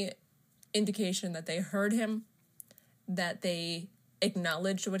any indication that they heard him, that they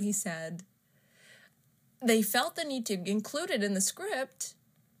acknowledged what he said. They felt the need to include it in the script,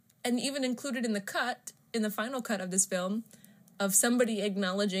 and even include it in the final cut of this film, of somebody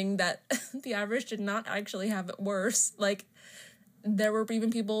acknowledging that the Irish did not actually have it worse. Like, there were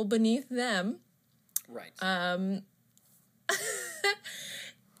even people beneath them. Right.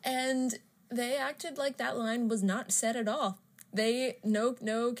 And they acted like that line was not said at all.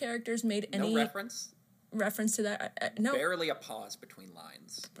 No characters made any... No reference to that. No. Barely a pause between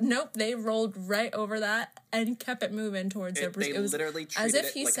lines. Nope, they rolled right over that and kept it moving towards their... They literally treated as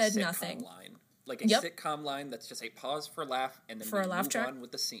if he it like said a sitcom nothing. Line. Like a sitcom line that's just a pause for a laugh, and then we move on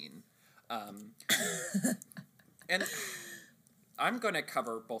with the scene. And I'm going to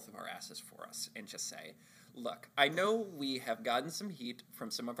cover both of our asses for us and just say, look, I know we have gotten some heat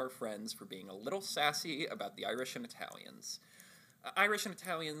from some of our friends for being a little sassy about the Irish and Italians. Irish and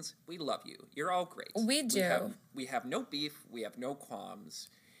Italians, we love you. You're all great. We do. We have no beef. We have no qualms.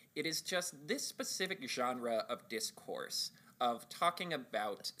 It is just this specific genre of discourse of talking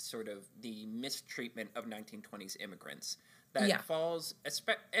about sort of the mistreatment of 1920s immigrants that falls,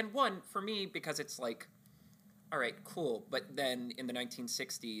 and one, for me, because it's like, all right, cool, but then in the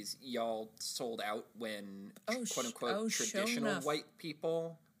 1960s, y'all sold out when, quote-unquote, traditional white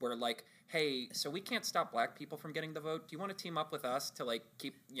people were like, hey, so we can't stop black people from getting the vote. Do you want to team up with us to, like,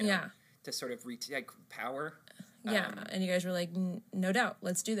 keep, to sort of retake power? Yeah, and you guys were like, no doubt,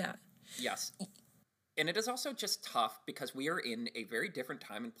 let's do that. Yes. And it is also just tough because we are in a very different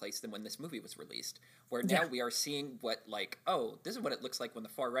time and place than when this movie was released, where now we are seeing what, like, oh, this is what it looks like when the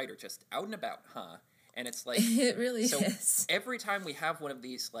far right are just out and about, huh? And it's like... It really is. Every time we have one of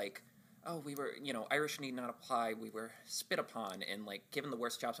these, like, oh, we were, Irish need not apply, we were spit upon and, like, given the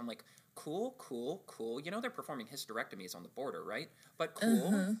worst jobs, I'm like, cool. They're performing hysterectomies on the border, right? But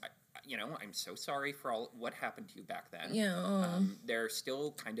cool. I'm so sorry for all what happened to you back then. Yeah. There are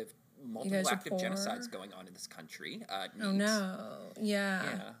still kind of multiple active genocides going on in this country. Oh, no. Yeah.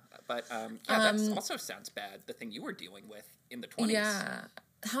 Yeah. But, that also sounds bad, the thing you were dealing with in the 20s. Yeah.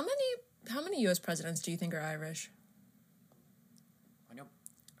 How many U.S. presidents do you think are Irish? I know.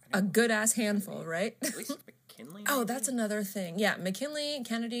 A good-ass handful, right? At least McKinley? Oh, that's another thing. Yeah, McKinley,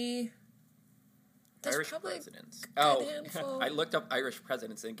 Kennedy... Irish presidents. Oh, I looked up Irish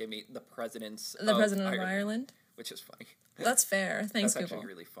presidents and it gave me the presidents the president of Ireland. Which is funny. That's fair. Thanks, That's actually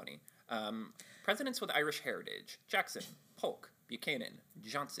really funny. Presidents with Irish heritage. Jackson, Polk, Buchanan,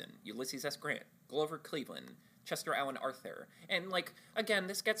 Johnson, Ulysses S. Grant, Grover Cleveland, Chester Alan Arthur. And, like, again,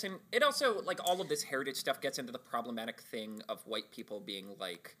 this gets in... It also, like, all of this heritage stuff gets into the problematic thing of white people being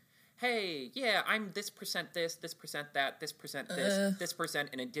like... Hey, yeah, I'm this percent this percent that, this percent this percent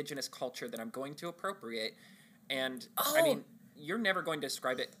an indigenous culture that I'm going to appropriate. And, I mean, you're never going to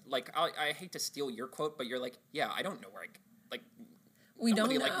describe it, like, I hate to steal your quote, but you're like, yeah, I don't know where we don't know.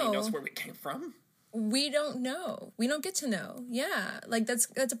 Nobody like me knows where we came from. We don't know. We don't get to know. Yeah, like, that's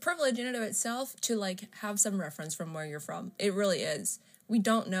a privilege in and of itself to, like, have some reference from where you're from. It really is. We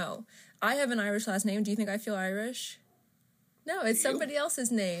don't know. I have an Irish last name. Do you think I feel Irish? No, it's somebody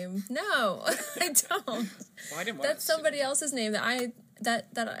else's name. No, I don't. Well, I didn't want That's somebody else's name that I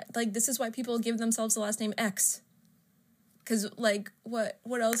like, this is why people give themselves the last name X. Because, like, what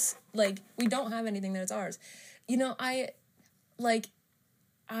else? Like, we don't have anything that is ours. I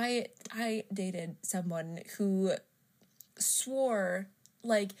dated someone who swore,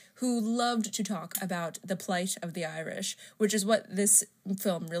 like, who loved to talk about the plight of the Irish, which is what this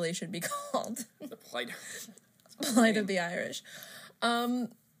film really should be called. The plight of the Irish. And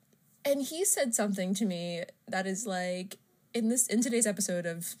he said something to me that is like, in today's episode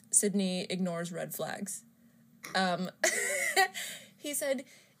of Sydney Ignores Red Flags, he said,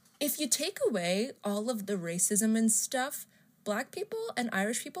 if you take away all of the racism and stuff, black people and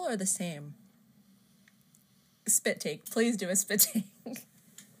Irish people are the same. Spit take. Please do a spit take.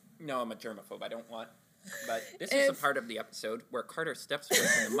 No, I'm a germaphobe. I don't want... But this is a part of the episode where Carter steps away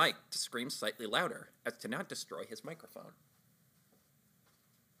from the mic to scream slightly louder as to not destroy his microphone.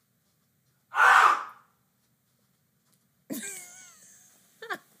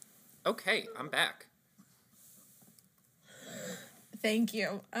 Okay, I'm back. Thank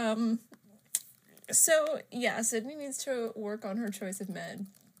you. So, yeah, Sydney needs to work on her choice of men.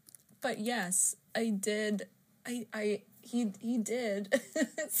 But yes, he did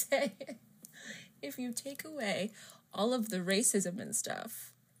say... If you take away all of the racism and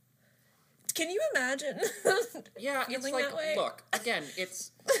stuff, can you imagine? Yeah, it's like, that way? Look, again,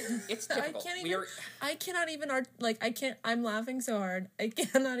 it's difficult. I cannot even, I'm laughing so hard. I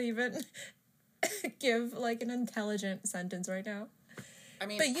cannot even give, like, an intelligent sentence right now. I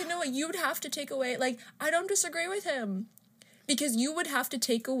mean... But you know what? You would have to take away, like, I don't disagree with him. Because you would have to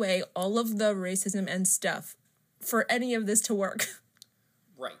take away all of the racism and stuff for any of this to work.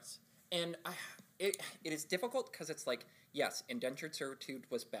 Right. And It is difficult because it's like, yes, indentured servitude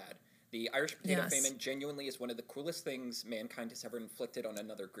was bad. The Irish potato famine genuinely is one of the cruelest things mankind has ever inflicted on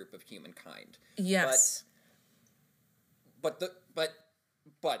another group of humankind. Yes. But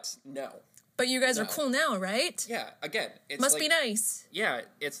no. But you guys are cool now, right? Yeah, again, it's must be nice. Yeah,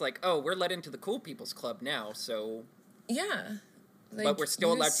 it's like, oh, we're let into the cool people's club now, so... Yeah. Like, but we're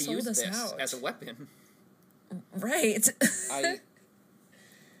still allowed to use this as a weapon. Right.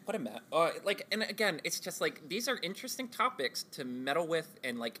 What a mess. And again, it's just like, these are interesting topics to meddle with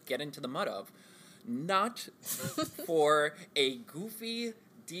and, like, get into the mud of. Not for a goofy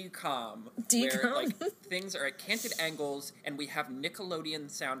DCOM. Where, like, things are at canted angles and we have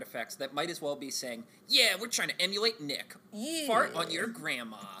Nickelodeon sound effects that might as well be saying, yeah, we're trying to emulate Nick. Yeah. Fart on your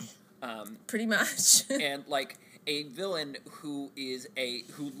grandma. Pretty much. And, like, a villain who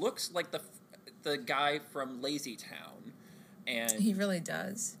looks like the guy from Lazy Town. And he really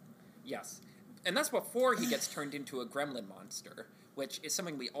does. Yes. And that's before he gets turned into a gremlin monster, which is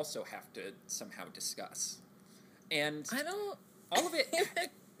something we also have to somehow discuss. And all of it,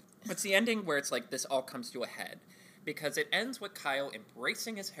 it's the ending where it's like this all comes to a head, because it ends with Kyle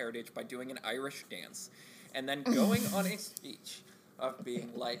embracing his heritage by doing an Irish dance, and then going on a speech of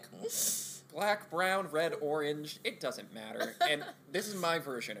being like, black, brown, red, orange, it doesn't matter. And this is my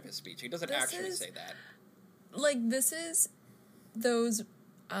version of his speech. He doesn't actually say that. Like, this is those,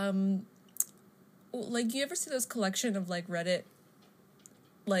 like, you ever see those collection of, like, Reddit,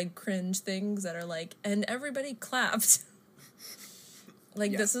 like, cringe things that are like, and everybody clapped.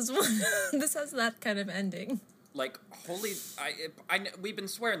 Like, This is one, this has that kind of ending. Like, holy, we've been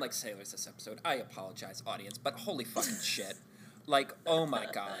swearing like sailors this episode. I apologize, audience, but holy fucking shit. Like, oh my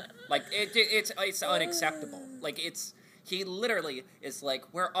god. Like, it's unacceptable. Like, he literally is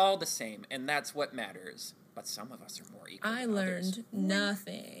like, we're all the same, and that's what matters. But some of us are more equal I than learned others.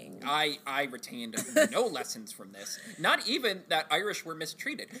 Nothing. I retained no lessons from this. Not even that Irish were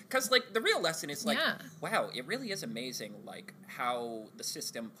mistreated. Because, like, the real lesson is, like, wow, it really is amazing, like, how the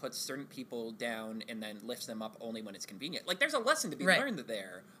system puts certain people down and then lifts them up only when it's convenient. Like, there's a lesson to be learned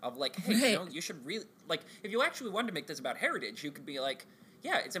there of, like, hey, you know, you should really, like, if you actually wanted to make this about heritage, you could be like,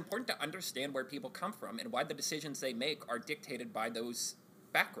 yeah, it's important to understand where people come from and why the decisions they make are dictated by those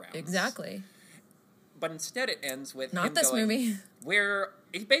backgrounds. Exactly. But instead it ends with not him this going, movie. where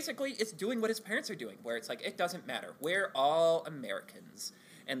he basically is doing what his parents are doing, where it's like, it doesn't matter. We're all Americans.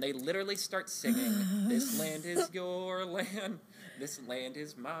 And they literally start singing, this land is your land, this land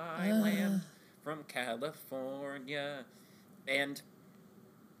is my land, from California. And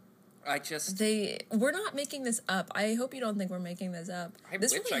we're not making this up. I hope you don't think we're making this up.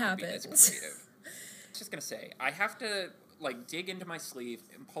 This really happens. Could be this creative. I was just going to say, I have to, like, dig into my sleeve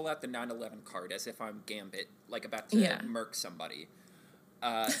and pull out the 9/11 card as if I'm Gambit, like, about to murk somebody.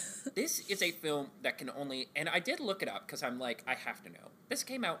 This is a film that can only... And I did look it up, because I'm like, I have to know. This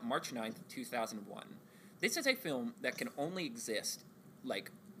came out March 9th, 2001. This is a film that can only exist,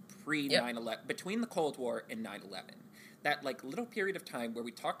 like, pre-9/11... Between the Cold War and 9/11. That, like, little period of time where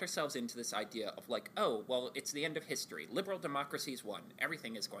we talked ourselves into this idea of, like, oh, well, it's the end of history. Liberal democracy's won.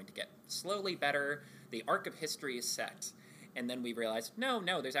 Everything is going to get slowly better. The arc of history is set. And then we realized, no,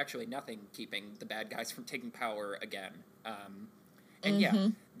 there's actually nothing keeping the bad guys from taking power again.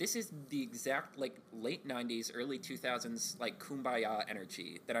 This is the exact, like, late 90s, early 2000s, like, kumbaya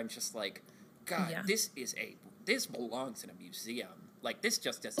energy that I'm just like, God, this belongs in a museum. Like, this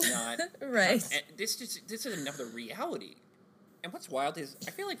just does not... Right. This is another reality. And what's wild is,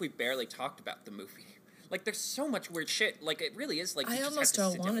 I feel like we barely talked about the movie. Like, there's so much weird shit. Like, it really is, like, I almost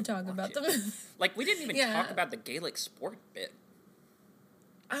don't want to talk about the movie. Like, we didn't even talk about the Gaelic sport bit.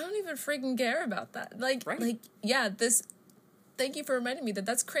 I don't even freaking care about that. Like, thank you for reminding me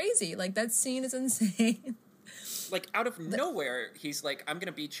that's crazy. Like, that scene is insane. Like, out of nowhere, he's like, I'm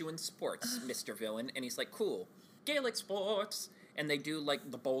gonna beat you in sports, Mr. Villain. And he's like, cool. Gaelic sports. And they do,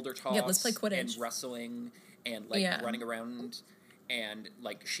 like, the boulder toss. Yeah, let's play Quidditch. And wrestling. And, like, running around. And,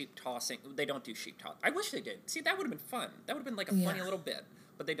 like, sheep tossing. They don't do sheep toss. I wish they did. See, that would have been fun. That would have been, like, a funny little bit.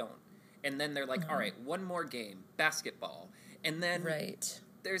 But they don't. And then they're like, all right, one more game. Basketball. And then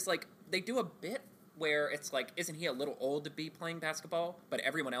there's, like, they do a bit where it's like, isn't he a little old to be playing basketball? But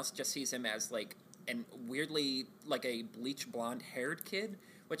everyone else just sees him as, like, and weirdly, like, a bleach blonde-haired kid.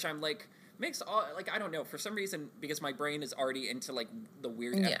 Which I'm, like, makes all... Like, I don't know. For some reason, because my brain is already into, like, the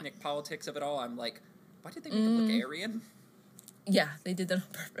weird ethnic politics of it all, I'm like, why did they make him look Aryan? Yeah, they did that on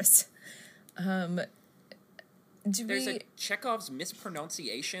purpose. There's a Chekhov's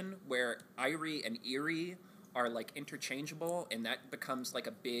mispronunciation where Irie and Erie are, like, interchangeable, and that becomes, like,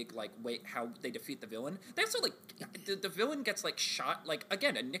 a big, like, way how they defeat the villain. They also, like, the villain gets, like, shot, like,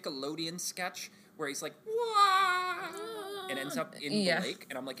 again, a Nickelodeon sketch where he's like, wah, and ends up in the lake,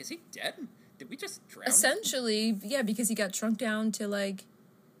 and I'm like, is he dead? Did we just drown him? Essentially, yeah, because he got shrunk down to, like,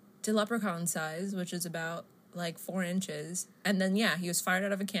 to leprechaun size, which is about, like, 4 inches. And then, he was fired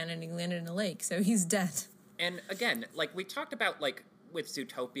out of a cannon and he landed in a lake, so he's dead. And, again, like, we talked about, like, with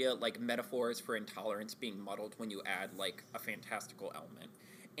Zootopia, like, metaphors for intolerance being muddled when you add, like, a fantastical element.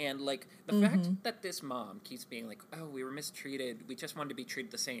 And, like, the fact that this mom keeps being like, oh, we were mistreated, we just wanted to be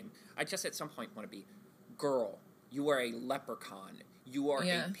treated the same. I just at some point want to be, girl, you are a leprechaun. You are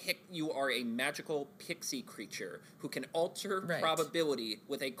you are a magical pixie creature who can alter probability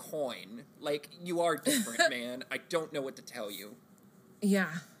with a coin. Like, you are different, man. I don't know what to tell you.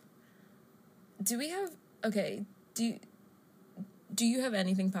 Yeah. Do we have... Okay, do you have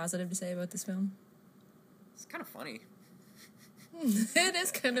anything positive to say about this film? It's kind of funny. It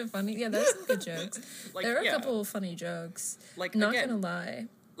is kind of funny. Yeah, there's some good jokes. Like, there are a couple of funny jokes. Like, not gonna lie.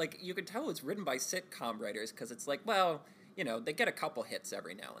 Like, you could tell it's written by sitcom writers, because it's like, well, you know, they get a couple hits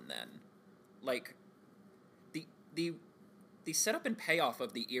every now and then. Like, the setup and payoff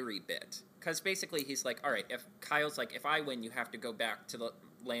of the Erie bit, because basically he's like, all right, if Kyle's like, if I win, you have to go back to the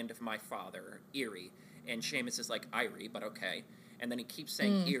land of my father, Erie, and Seamus is like, Irie, but okay. And then he keeps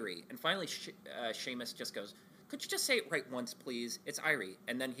saying Erie, and finally Seamus just goes, could you just say it right once, please? It's Irie.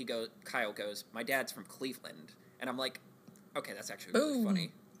 And then Kyle goes, my dad's from Cleveland. And I'm like, okay, that's actually really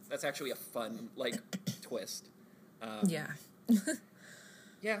funny. That's actually a fun, like, twist. Yeah.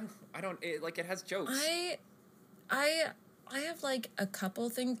 Yeah, it has jokes. I have, like, a couple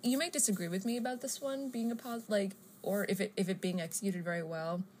things. You might disagree with me about this one being or if it being executed very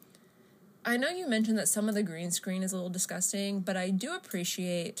well. I know you mentioned that some of the green screen is a little disgusting, but I do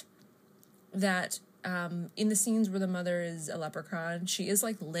appreciate that in the scenes where the mother is a leprechaun, she is,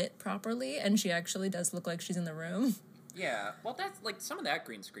 like, lit properly, and she actually does look like she's in the room. Yeah, well, that's, like, some of that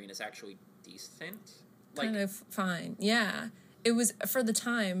green screen is actually decent. Like, kind of fine, yeah. It was, for the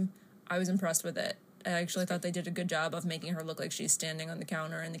time, I was impressed with it. I actually thought they did a good job of making her look like she's standing on the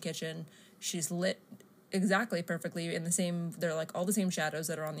counter in the kitchen. She's lit exactly perfectly in the same, they're like all the same shadows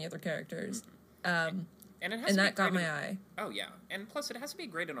that are on the other characters. And that got my eye. Oh, yeah. And plus, it has to be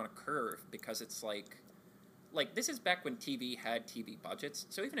graded on a curve, because it's like, this is back when TV had TV budgets,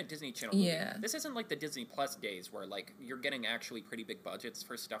 so even a Disney Channel movie, this isn't like the Disney Plus days where, like, you're getting actually pretty big budgets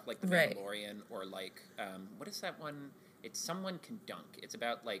for stuff like The Mandalorian, or, like, what is that one? It's Someone Can Dunk. It's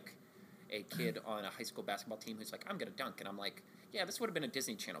about, like, a kid on a high school basketball team who's like, I'm gonna dunk, and I'm like, yeah, this would have been a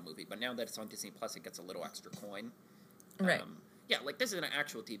Disney Channel movie, but now that it's on Disney Plus, it gets a little extra coin. Right. Yeah, like, this is an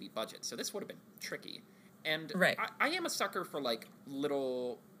actual TV budget, so this would have been tricky. And right. I am a sucker for, like,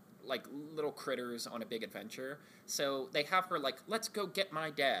 little critters on a big adventure. So they have her, like, let's go get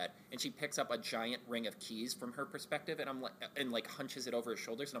my dad, and she picks up a giant ring of keys from her perspective, and I'm like, hunches it over her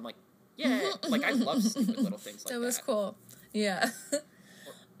shoulders, and I'm like, yeah, like, I love stupid little things like that. That was cool. Yeah.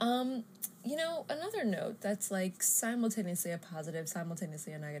 You know, another note that's, like, simultaneously a positive,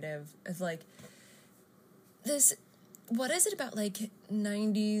 simultaneously a negative is, like, this, what is it about, like,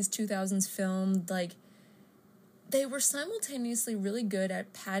 90s, 2000s film, like, they were simultaneously really good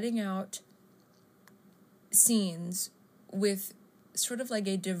at padding out scenes with sort of, like,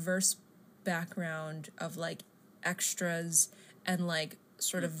 a diverse background of, like, extras and, like,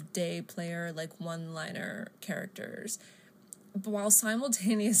 sort of day player, like, one-liner characters, while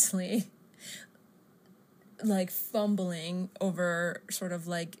simultaneously, like, fumbling over sort of,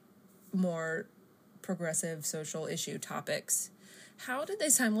 like, more progressive social issue topics. How did they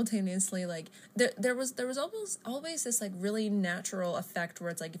simultaneously, like, there was always this, like, really natural effect where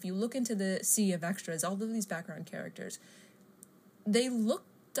it's like, if you look into the sea of extras, all of these background characters, they look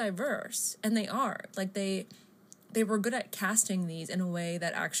diverse, and they are. Like, they were good at casting these in a way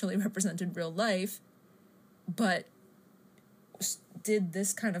that actually represented real life, but did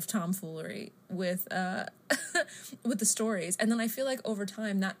this kind of tomfoolery with with the stories. And then I feel like over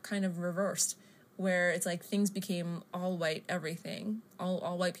time that kind of reversed, where it's like things became all white everything,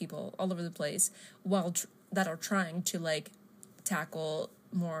 all white people all over the place, while that are trying to, like, tackle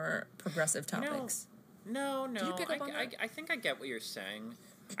more progressive topics. No. Did you pick up on that? I think I get what you're saying.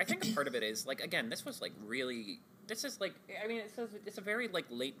 I think a part of it is, like, again, this was, like, really, this is, like, I mean, it's a very, like,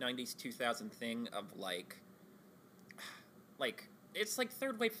 late 90s, 2000 thing of, like, it's like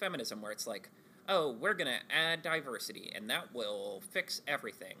third wave feminism, where it's like, oh, we're gonna add diversity, and that will fix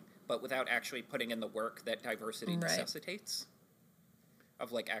everything, but without actually putting in the work that diversity necessitates,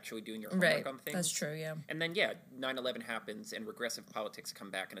 of, like, actually doing your homework on things. That's true, yeah. And then, 9/11 happens, and regressive politics come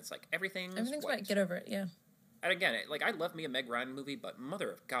back, and it's like, everything's white. Get over it, yeah. And again, like, I love me a Meg Ryan movie, but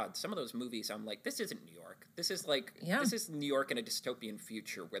mother of God, some of those movies, I'm like, this isn't New York. This is, like, this is New York in a dystopian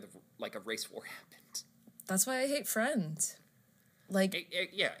future where, like, a race war happened. That's why I hate Friends. Like,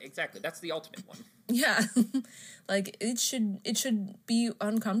 yeah, exactly. That's the ultimate one. Yeah. Like, it should be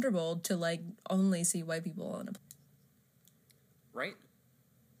uncomfortable to, like, only see white people on a... Right?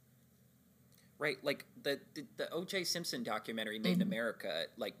 Right, like, the O.J. Simpson documentary Made in America,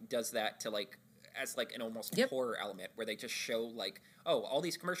 like, does that to, like, as, like, an almost horror element, where they just show, like, oh, all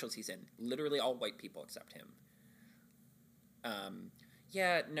these commercials he's in, literally all white people except him.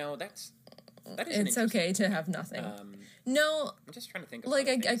 Yeah, no, that is it's okay to have nothing. No, I'm just trying to think of, like,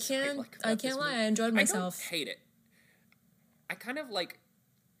 I can't lie, I enjoyed myself. I don't hate it. I kind of, like,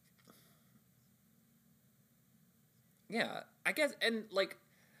 yeah, I guess, and, like,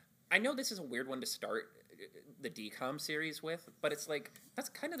 I know this is a weird one to start the DCOM series with, but it's like, that's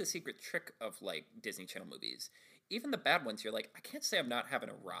kind of the secret trick of, like, Disney Channel movies, even the bad ones, you're like, I can't say I'm not having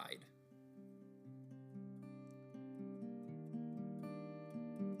a ride.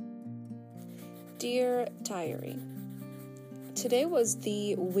 Dear Diary, today was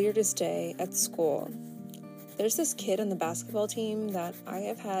the weirdest day at school. There's this kid on the basketball team that I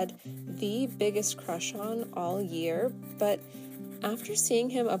have had the biggest crush on all year, but after seeing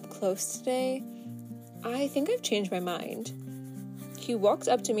him up close today, I think I've changed my mind. He walked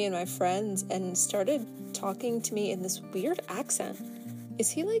up to me and my friends and started talking to me in this weird accent. Is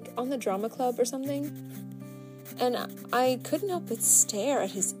he like on the drama club or something? And I couldn't help but stare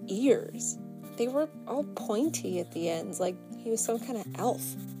at his ears. They were all pointy at the ends, like he was some kind of elf.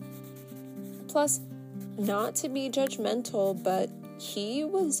 Plus, not to be judgmental, but he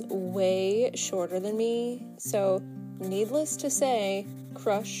was way shorter than me, so needless to say,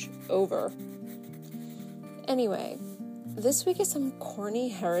 crush over. Anyway, this week is some corny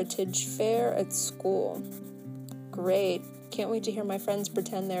heritage fair at school. Great. Can't wait to hear my friends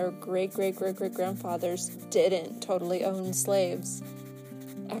pretend their great-great-great-great-grandfathers didn't totally own slaves.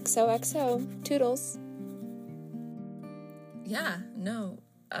 XOXO. Toodles. Yeah, no.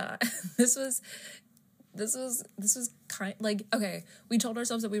 This was kind like, okay, we told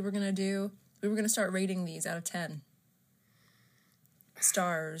ourselves that we were going to start rating these out of 10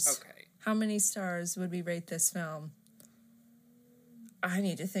 stars. Okay. How many stars would we rate this film? I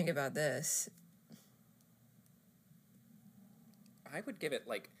need to think about this. I would give it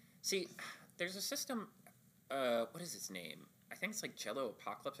there's a system, what is his name? I think it's like Jello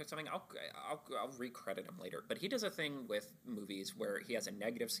Apocalypse or something. I'll recredit him later. But he does a thing with movies where he has a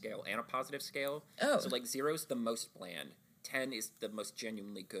negative scale and a positive scale. Oh. So 0's the most bland, 10 is the most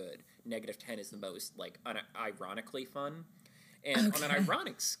genuinely good, -10 is the most ironically fun. And on an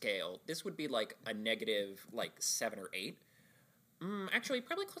ironic scale, this would be a negative 7 or 8. Actually,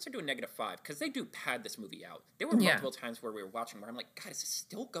 probably closer to a -5 because they do pad this movie out. There were multiple times where we were watching where I'm like, God, is this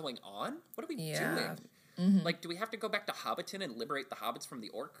still going on? What are we doing? Mm-hmm. Do we have to go back to Hobbiton and liberate the hobbits from the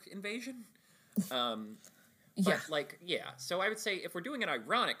orc invasion? So I would say if we're doing an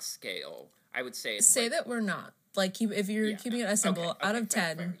ironic scale, I would say it's that we're not. If you're keeping it as simple, out of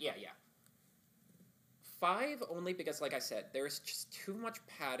 10. Fair. Yeah. 5 only because, like I said, there's just too much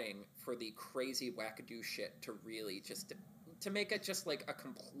padding for the crazy wackadoo shit to really just to make it just a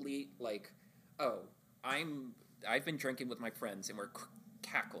complete I've been drinking with my friends and we're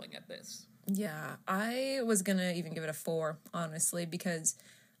cackling at this. Yeah, I was gonna even give it a 4, honestly, because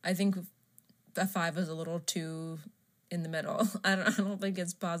I think a 5 is a little too in the middle. I don't think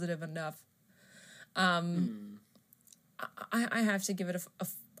it's positive enough. I have to give it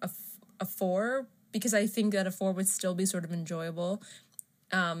a 4 because I think that a 4 would still be sort of enjoyable,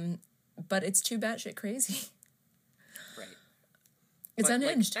 but it's too batshit crazy. Right. It's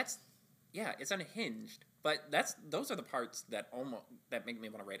unhinged. It's unhinged. But those are the parts that make me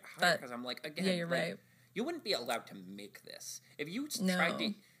want to rate it higher because I'm again, yeah, you're right. You wouldn't be allowed to make this if you tried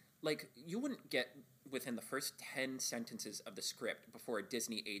to. You wouldn't get within the first 10 sentences of the script before a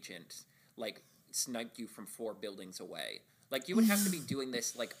Disney agent sniped you from 4 buildings away. You would have to be doing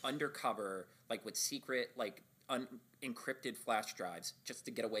this undercover, with secret encrypted flash drives just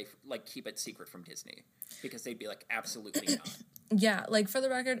to get away, keep it secret from Disney because they'd be absolutely not. Yeah, for the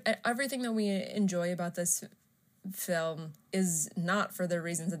record, everything that we enjoy about this film is not for the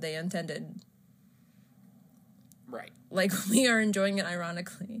reasons that they intended. Right. We are enjoying it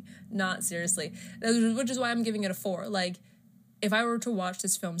ironically, not seriously. Which is why I'm giving it a 4. If I were to watch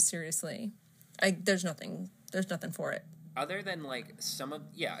this film seriously, there's nothing for it. Other than some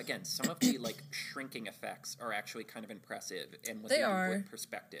of the shrinking effects are actually kind of impressive and what they do with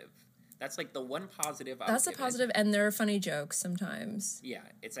perspective. That's the one positive. That's a positive, and there are funny jokes sometimes. Yeah,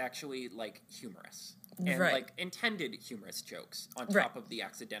 it's actually humorous and right. Intended humorous jokes on top of the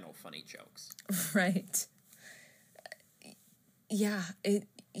accidental funny jokes. Right. Yeah.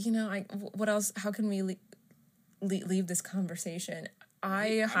 What else? How can we leave this conversation?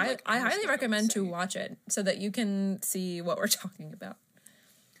 I highly recommend to watch it so that you can see what we're talking about.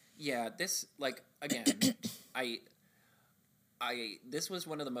 Yeah, this again, this was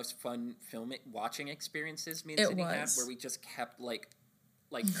one of the most fun watching experiences me and Sydney had, where we just kept literally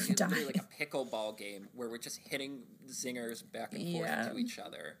a pickleball game where we're just hitting zingers back and forth to each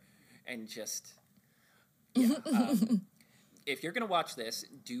other, and just if you're gonna watch this,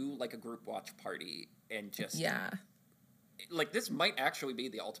 do a group watch party and just this might actually be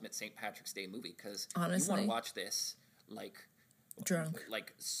the ultimate St. Patrick's Day movie because you want to watch this drunk,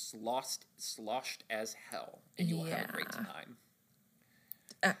 sloshed as hell, and you will have a great time.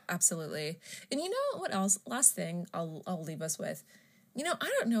 Absolutely. And you know what else? Last thing I'll leave us with. I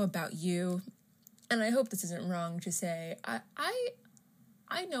don't know about you, and I hope this isn't wrong to say, I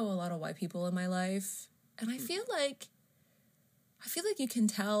know a lot of white people in my life, and I feel like you can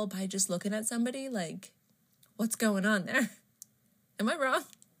tell by just looking at somebody, like, what's going on there. Am I wrong?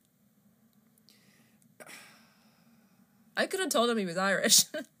 I could have told him he was Irish.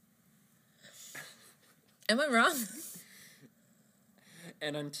 Am I wrong?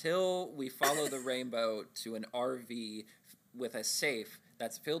 And until we follow the rainbow to an RV with a safe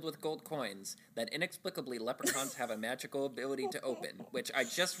that's filled with gold coins that inexplicably leprechauns have a magical ability to open, which I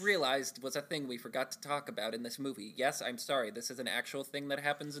just realized was a thing we forgot to talk about in this movie. Yes, I'm sorry, this is an actual thing that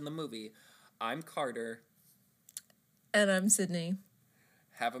happens in the movie. I'm Carter. And I'm Sydney.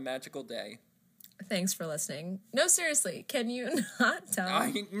 Have a magical day. Thanks for listening. No, seriously, can you not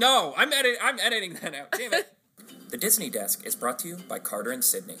tell? No, I'm editing that out. Damn it. The Disney Desk is brought to you by Carter and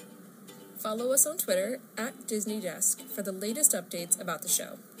Sydney. Follow us on Twitter @DisneyDesk for the latest updates about the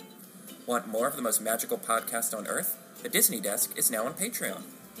show. Want more of the most magical podcast on Earth? The Disney Desk is now on Patreon.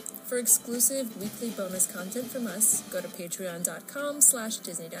 For exclusive weekly bonus content from us, go to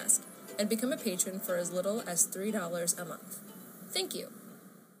patreon.com/DisneyDesk and become a patron for as little as $3 a month. Thank you.